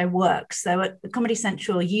makes a show work. So at Comedy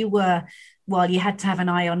Central, you had to have an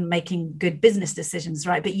eye on making good business decisions,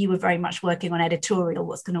 right? But you were very much working on editorial,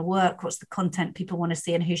 what's going to work, what's the content people want to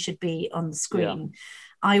see, and who should be on the screen. Yeah.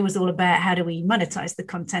 I was all about how do we monetize the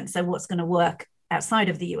content? So what's going to work outside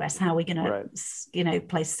of the US? How are we going to, you know,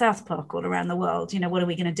 play South Park all around the world? You know, what are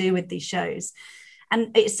we going to do with these shows?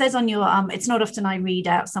 And it says on your, it's not often I read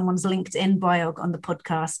out someone's LinkedIn bio on the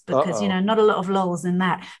podcast because, you know, not a lot of lols in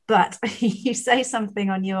that, but you say something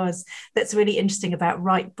on yours that's really interesting about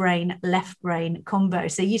right brain, left brain combo.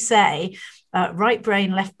 So you say, right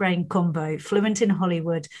brain, left brain combo, fluent in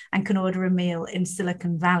Hollywood and can order a meal in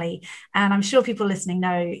Silicon Valley. And I'm sure people listening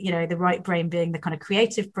know, you know, the right brain being the kind of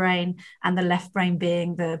creative brain and the left brain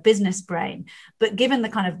being the business brain. But given the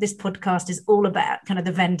kind of, this podcast is all about kind of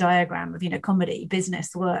the Venn diagram of, you know, comedy, business,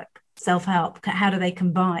 work, self-help, how do they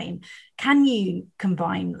combine? Can you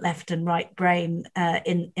combine left and right brain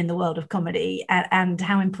in the world of comedy? And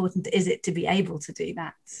how important is it to be able to do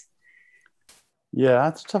that? Yeah,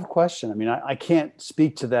 that's a tough question. I mean, I can't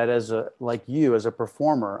speak to that as a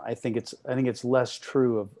performer. I think it's less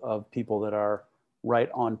true of people that are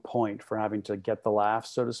right on point for having to get the laugh,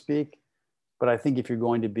 so to speak. But I think if you're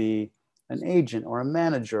going to be an agent or a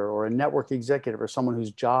manager or a network executive or someone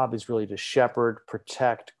whose job is really to shepherd,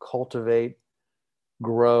 protect, cultivate,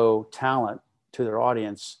 grow talent to their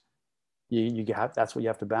audience, that's what you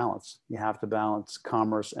have to balance. You have to balance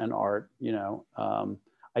commerce and art. You know,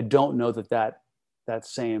 I don't know that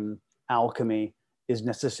same alchemy is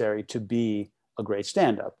necessary to be a great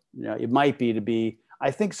stand-up. You know, it might be to be,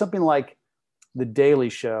 I think something like The Daily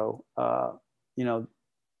Show, you know,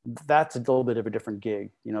 that's a little bit of a different gig,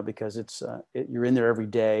 you know, because you're in there every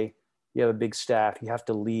day. You have a big staff. You have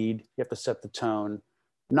to lead. You have to set the tone.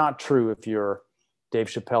 Not true if you're Dave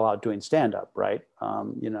Chappelle out doing stand-up, right?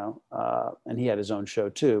 You know, and he had his own show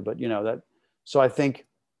too. But you know that. So I think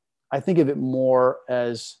of it more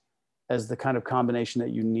as the kind of combination that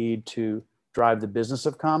you need to drive the business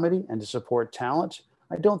of comedy and to support talent.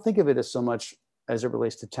 I don't think of it as so much as it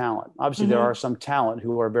relates to talent. Obviously, there are some talent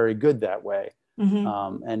who are very good that way.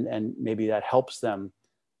 And maybe that helps them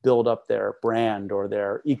build up their brand or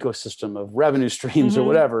their ecosystem of revenue streams or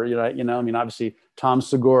whatever, you know, I mean, obviously Tom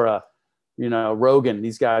Segura, you know, Rogan,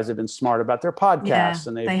 these guys have been smart about their podcasts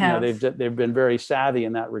and they've been very savvy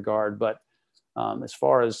in that regard. But as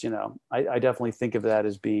far as, you know, I definitely think of that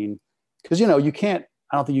as being, because, you know, I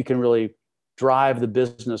don't think you can really drive the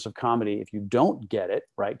business of comedy if you don't get it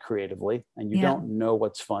right creatively and you don't know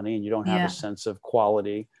what's funny and you don't have a sense of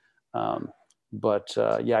quality. But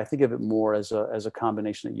I think of it more as a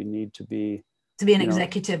combination that you need to be an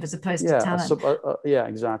executive as opposed to talent. Yeah,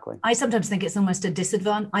 exactly. I sometimes think it's almost a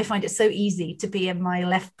disadvantage. I find it so easy to be in my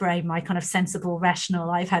left brain, my kind of sensible, rational,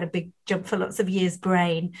 I've had a big job for lots of years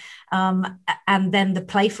brain. And then the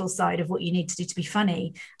playful side of what you need to do to be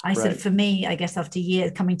funny. Sort of, for me, I guess after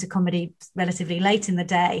years coming to comedy relatively late in the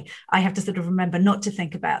day, I have to sort of remember not to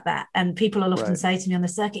think about that. And people will often say to me on the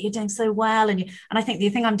circuit, you're doing so well. And I think the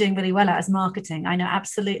thing I'm doing really well at is marketing. I know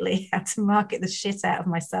absolutely how to market the shit out of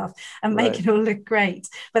myself and make it all look great,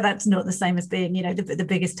 but that's not the same as being, you know, the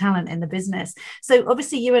biggest talent in the business. So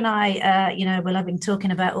obviously you and I, you know, we'll have been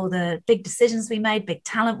talking about all the big decisions we made, big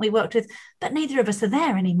talent we worked with, but neither of us are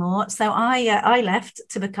there anymore. So I left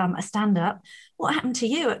to become a stand-up. What happened to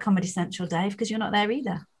you at Comedy Central, Dave? Because you're not there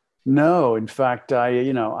either. No, in fact, I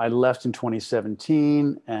left in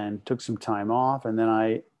 2017 and took some time off. And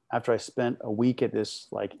then after I spent a week at this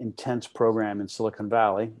like intense program in Silicon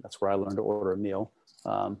Valley, that's where I learned to order a meal.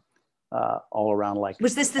 All around, like,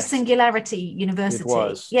 was this the Singularity University? It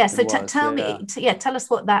was. Yeah. So tell me, tell us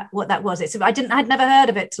what that was. I'd never heard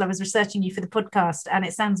of it till I was researching you for the podcast, and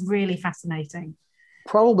it sounds really fascinating.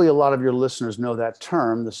 Probably a lot of your listeners know that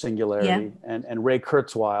term, the Singularity, and Ray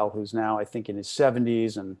Kurzweil, who's now I think in his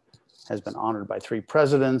 70s and has been honored by 3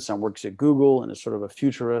 presidents and works at Google and is sort of a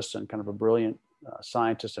futurist and kind of a brilliant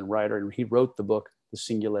scientist and writer. And he wrote the book, The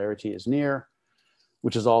Singularity is Near,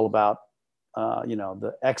 which is all about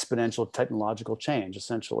the exponential technological change,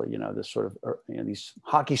 essentially, this sort of, these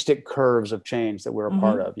hockey stick curves of change that we're a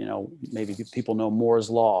part of. Maybe people know Moore's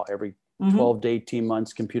Law. Every 12 to 18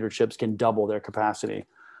 months, computer chips can double their capacity.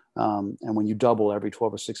 And when you double every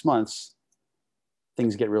 12 or 6 months,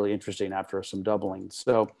 things get really interesting after some doubling.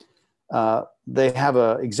 So they have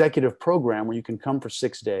a executive program where you can come for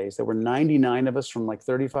 6 days. There were 99 of us from like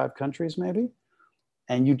 35 countries maybe.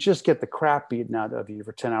 And you just get the crap beaten out of you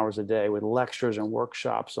for 10 hours a day with lectures and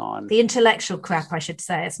workshops on the intellectual crap, I should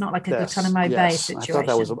say. It's not like a Guantanamo Bay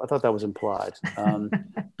situation. I thought that was implied.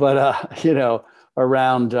 But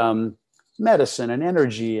around medicine and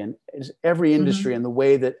energy and every industry and the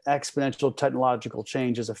way that exponential technological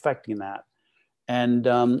change is affecting that. And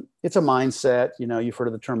it's a mindset. You've heard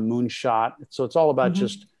of the term moonshot. So it's all about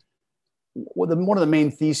just one of the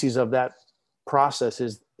main theses of that process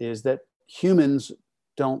is that humans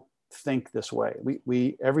don't think this way.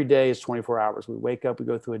 We every day is 24 hours. We wake up, we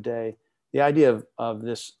go through a day. The idea of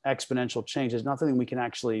this exponential change is not something we can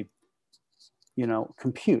actually,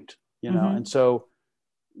 compute, and so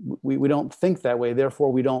we don't think that way.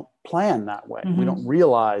 Therefore, we don't plan that way. We don't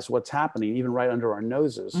realize what's happening even right under our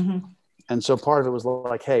noses. And so part of it was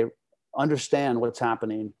like, hey, understand what's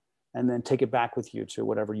happening and then take it back with you to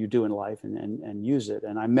whatever you do in life and use it.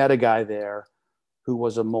 And I met a guy there who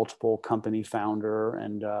was a multiple company founder.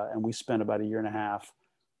 And we spent about 1.5 years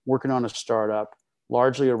working on a startup,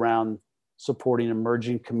 largely around supporting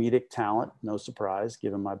emerging comedic talent. No surprise,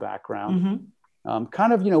 given my background.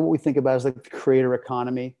 Kind of, what we think about as like the creator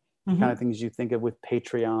economy, kind of things you think of with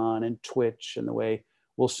Patreon and Twitch, and the way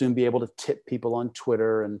we'll soon be able to tip people on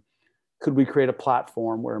Twitter. And could we create a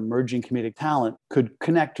platform where emerging comedic talent could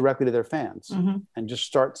connect directly to their fans and just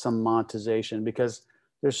start some monetization? Because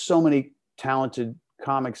there's so many talented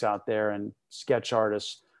comics out there and sketch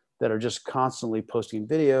artists that are just constantly posting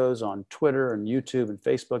videos on Twitter and YouTube and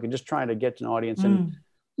Facebook and just trying to get an audience and,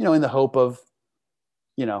 in the hope of,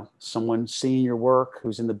 someone seeing your work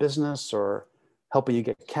who's in the business or helping you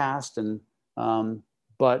get cast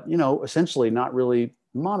but essentially not really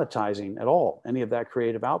monetizing at all any of that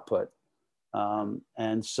creative output.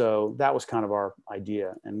 And so that was kind of our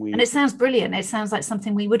idea. And it sounds brilliant. It sounds like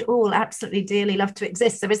something we would all absolutely dearly love to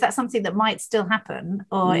exist. So is that something that might still happen,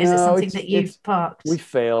 or is it something that you've parked? We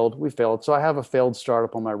failed. So I have a failed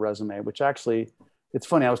startup on my resume, which actually, it's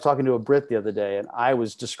funny. I was talking to a Brit the other day and I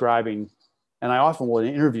was describing, and I often will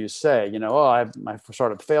in interviews say, my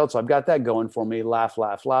startup failed. So I've got that going for me. Laugh,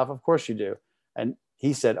 laugh, laugh. Of course you do. And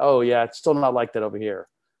he said, oh yeah, it's still not like that over here.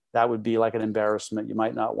 That would be like an embarrassment. You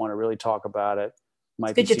might not want to really talk about it.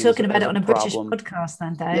 It's good you're talking about it on a British podcast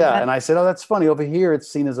then, Dave. Yeah, and I said, oh, that's funny. Over here,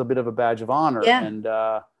 it's seen as a bit of a badge of honor.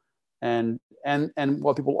 Yeah. And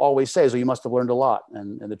what people always say is, well, you must have learned a lot.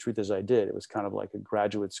 And the truth is I did. It was kind of like a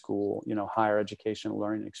graduate school, higher education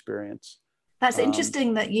learning experience. That's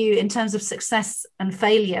interesting that you, in terms of success and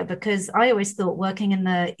failure, because I always thought working in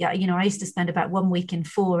I used to spend about 1 week in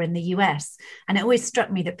 4 in the US. And it always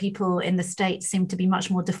struck me that people in the States seem to be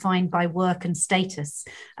much more defined by work and status.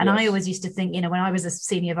 And yes. I always used to think, when I was a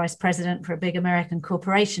senior vice president for a big American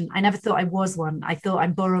corporation, I never thought I was one. I thought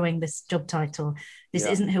I'm borrowing this job title. This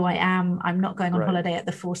isn't who I am. I'm not going on holiday at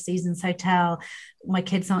the Four Seasons Hotel. My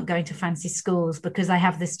kids aren't going to fancy schools because I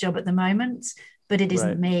have this job at the moment, but it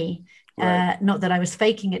isn't me. Right. Not that I was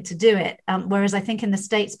faking it to do it. Whereas I think in the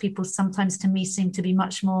States, people sometimes to me seem to be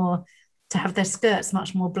much more, to have their skirts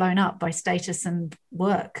much more blown up by status and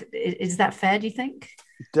work. Is that fair, do you think?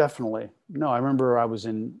 Definitely. No, I remember I was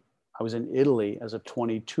in Italy as a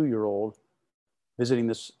 22-year-old visiting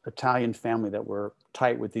this Italian family that were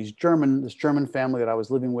tight with this German family that I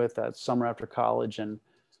was living with that summer after college. And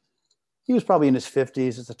he was probably in his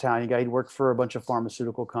 50s. It's an Italian guy. He'd worked for a bunch of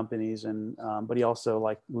pharmaceutical companies, but he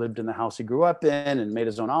also lived in the house he grew up in and made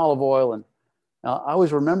his own olive oil. And I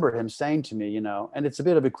always remember him saying to me, and it's a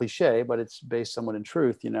bit of a cliche, but it's based somewhat in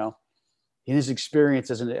truth, in his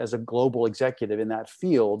experience as a global executive in that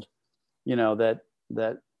field, that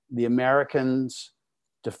the Americans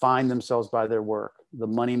define themselves by their work. The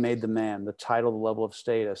money made the man, the title, the level of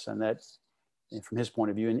status, and that, from his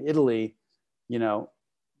point of view, in Italy,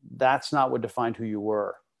 that's not what defined who you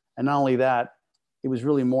were. And not only that, it was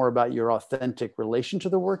really more about your authentic relation to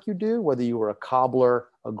the work you do, whether you were a cobbler,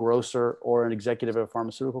 a grocer, or an executive at a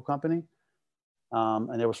pharmaceutical company.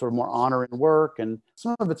 And there was sort of more honor in work. And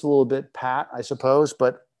some of it's a little bit pat, I suppose,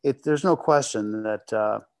 but there's no question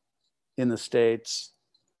that in the States,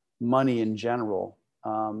 money in general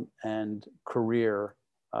and career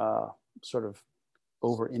sort of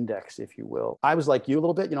over-indexed, if you will. I was like you a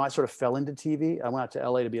little bit, I sort of fell into TV. I went out to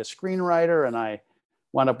LA to be a screenwriter, and I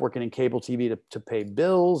wound up working in cable TV to pay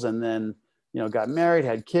bills, and then, got married,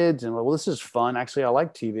 had kids, and well, this is fun. Actually, I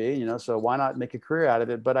like TV, so why not make a career out of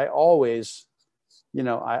it? But I always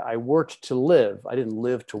I worked to live. I didn't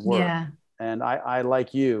live to work. Yeah. And I,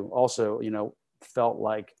 like you also, felt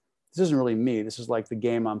like this isn't really me. This is like the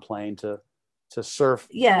game I'm playing to surf.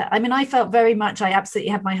 Yeah. I mean, I felt very much, I absolutely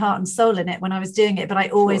had my heart and soul in it when I was doing it, but I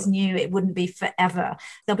always knew it wouldn't be forever.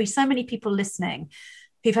 There'll be so many people listening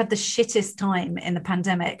who've had the shittest time in the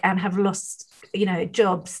pandemic and have lost,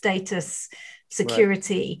 job status,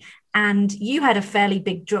 security. Right. And you had a fairly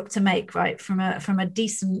big drop to make, right? From a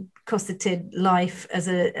decent cosseted life as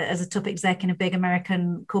a top exec in a big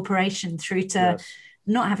American corporation through to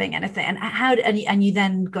not having anything. And you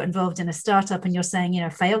then got involved in a startup, and you're saying,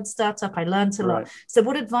 failed startup, I learned a lot. So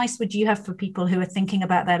what advice would you have for people who are thinking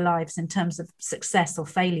about their lives in terms of success or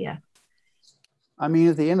failure? I mean,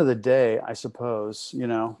 at the end of the day, I suppose,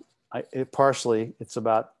 partially it's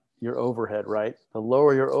about your overhead, right? The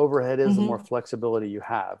lower your overhead is, the more flexibility you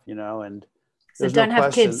have, and so don't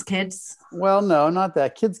have kids. Well, no, not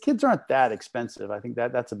that. Kids aren't that expensive. I think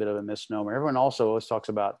that's a bit of a misnomer. Everyone also always talks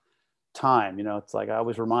about time. It's like I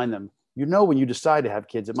always remind them, when you decide to have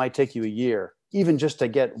kids, it might take you a year, even just to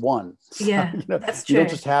get one. Yeah, so, that's true. You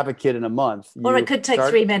don't just have a kid in a month. Or it could take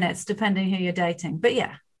 3 minutes, depending who you're dating. But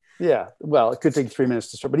yeah. Yeah, well, it could take 3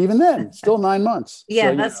 minutes to start, but even then, still 9 months.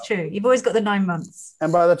 Yeah, so, that's true. You've always got the 9 months.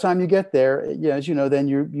 And by the time you get there, as you know, then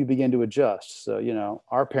you begin to adjust. So,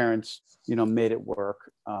 our parents, made it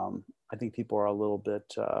work. I think people are a little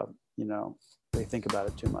bit, they think about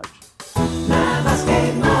it too much.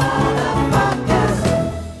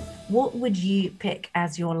 What would you pick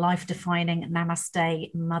as your life-defining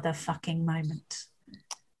namaste motherfucking moment?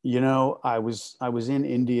 I was in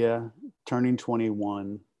India turning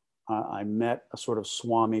 21. I met a sort of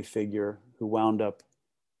Swami figure who wound up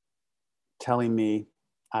telling me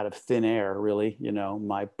out of thin air, really,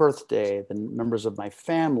 my birthday, the members of my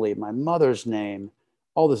family, my mother's name,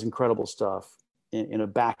 all this incredible stuff in a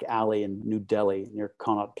back alley in New Delhi near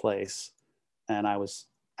Connaught Place. And I was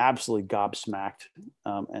absolutely gobsmacked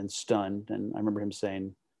and stunned. And I remember him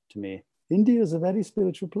saying to me, India is a very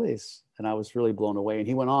spiritual place. And I was really blown away. And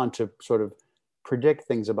he went on to sort of predict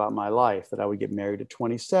things about my life, that I would get married at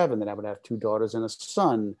 27, that I would have 2 daughters and a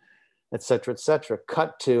son, et cetera, et cetera.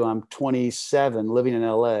 Cut to, I'm 27, living in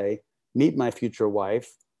LA, meet my future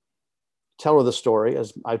wife, tell her the story,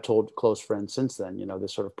 as I've told close friends since then,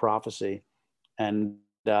 this sort of prophecy. And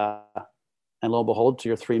lo and behold, to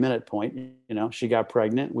your 3-minute point, she got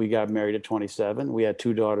pregnant. We got married at 27. We had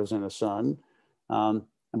 2 daughters and a son. And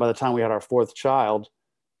by the time we had our 4th child,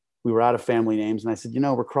 we were out of family names. And I said,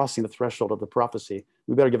 we're crossing the threshold of the prophecy.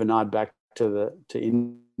 We better give a nod back to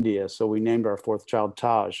India. So we named our 4th child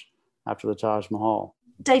Taj, after the Taj Mahal.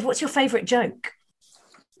 Dave, what's your favorite joke?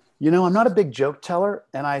 I'm not a big joke teller,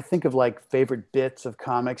 and I think of like favorite bits of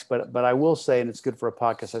comics, but I will say, and it's good for a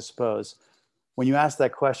podcast, I suppose, when you ask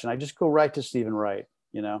that question, I just go right to Stephen Wright,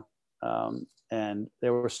 and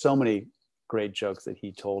there were so many great jokes that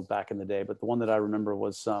he told back in the day. But the one that I remember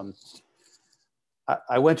was,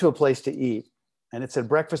 I went to a place to eat and it said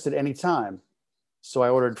breakfast at any time. So I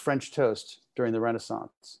ordered French toast during the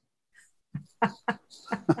Renaissance.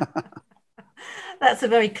 That's a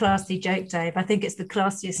very classy joke, Dave. I think it's the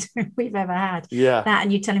classiest we've ever had. Yeah. That,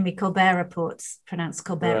 and you telling me Colbert Reports, pronounced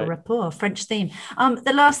Colbert Report, French theme.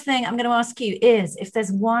 The last thing I'm going to ask you is, if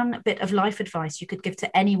there's one bit of life advice you could give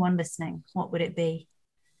to anyone listening, what would it be?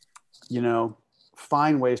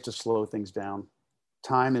 Find ways to slow things down.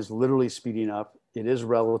 Time is literally speeding up. It is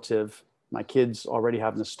relative. My kids already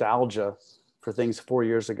have nostalgia for things 4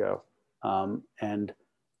 years ago. And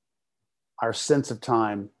our sense of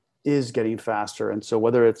time is getting faster. And so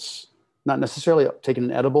whether it's not necessarily taking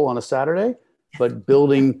an edible on a Saturday, but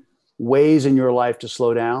building ways in your life to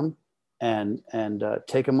slow down and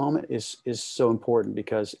take a moment is so important,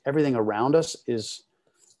 because everything around us is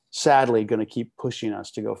sadly going to keep pushing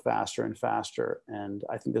us to go faster and faster. And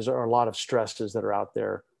I think there are a lot of stresses that are out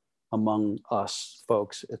there among us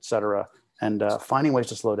folks, et cetera, and finding ways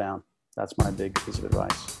to slow down. That's my big piece of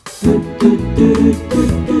advice.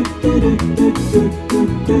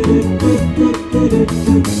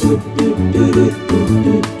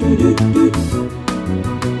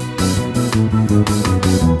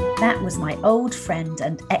 That was my old friend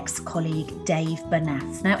and ex-colleague Dave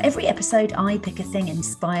Bernath. Now, every episode I pick a thing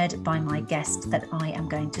inspired by my guest that I am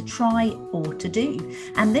going to try or to do.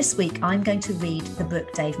 And this week I'm going to read the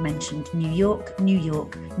book Dave mentioned, New York, New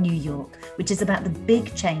York, New York, which is about the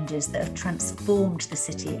big changes that have transformed the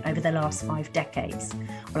city over the last 5 decades.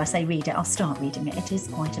 Well, I say read it, I'll start reading it. It is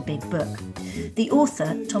quite a big book. The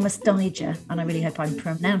author, Thomas Diger, and I really hope I'm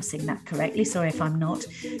pronouncing that correctly, sorry if I'm not,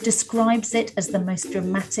 describes ranks it as the most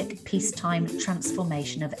dramatic peacetime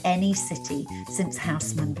transformation of any city since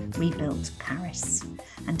Haussmann rebuilt Paris.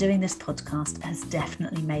 And doing this podcast has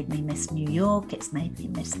definitely made me miss New York. It's made me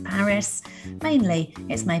miss Paris. Mainly,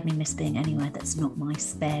 it's made me miss being anywhere that's not my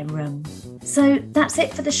spare room. So that's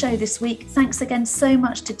it for the show this week. Thanks again so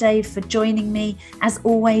much to Dave for joining me. As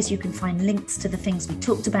always, you can find links to the things we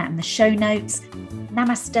talked about in the show notes.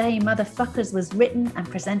 Namaste Motherfuckers was written and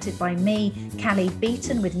presented by me, Callie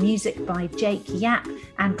Beaton, with music by Jake Yap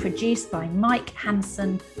and produced by Mike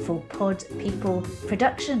Hansen for Pod People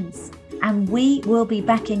Productions. And we will be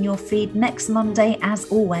back in your feed next Monday, as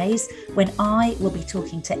always, when I will be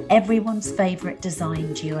talking to everyone's favourite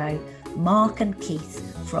design duo, Mark and Keith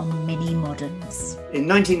from Mini Moderns. In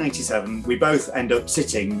 1987, we both end up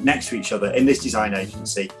sitting next to each other in this design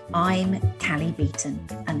agency. I'm Callie Beaton.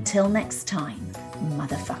 Until next time,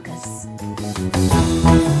 motherfuckers.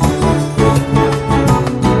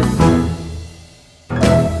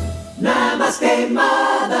 Namaste,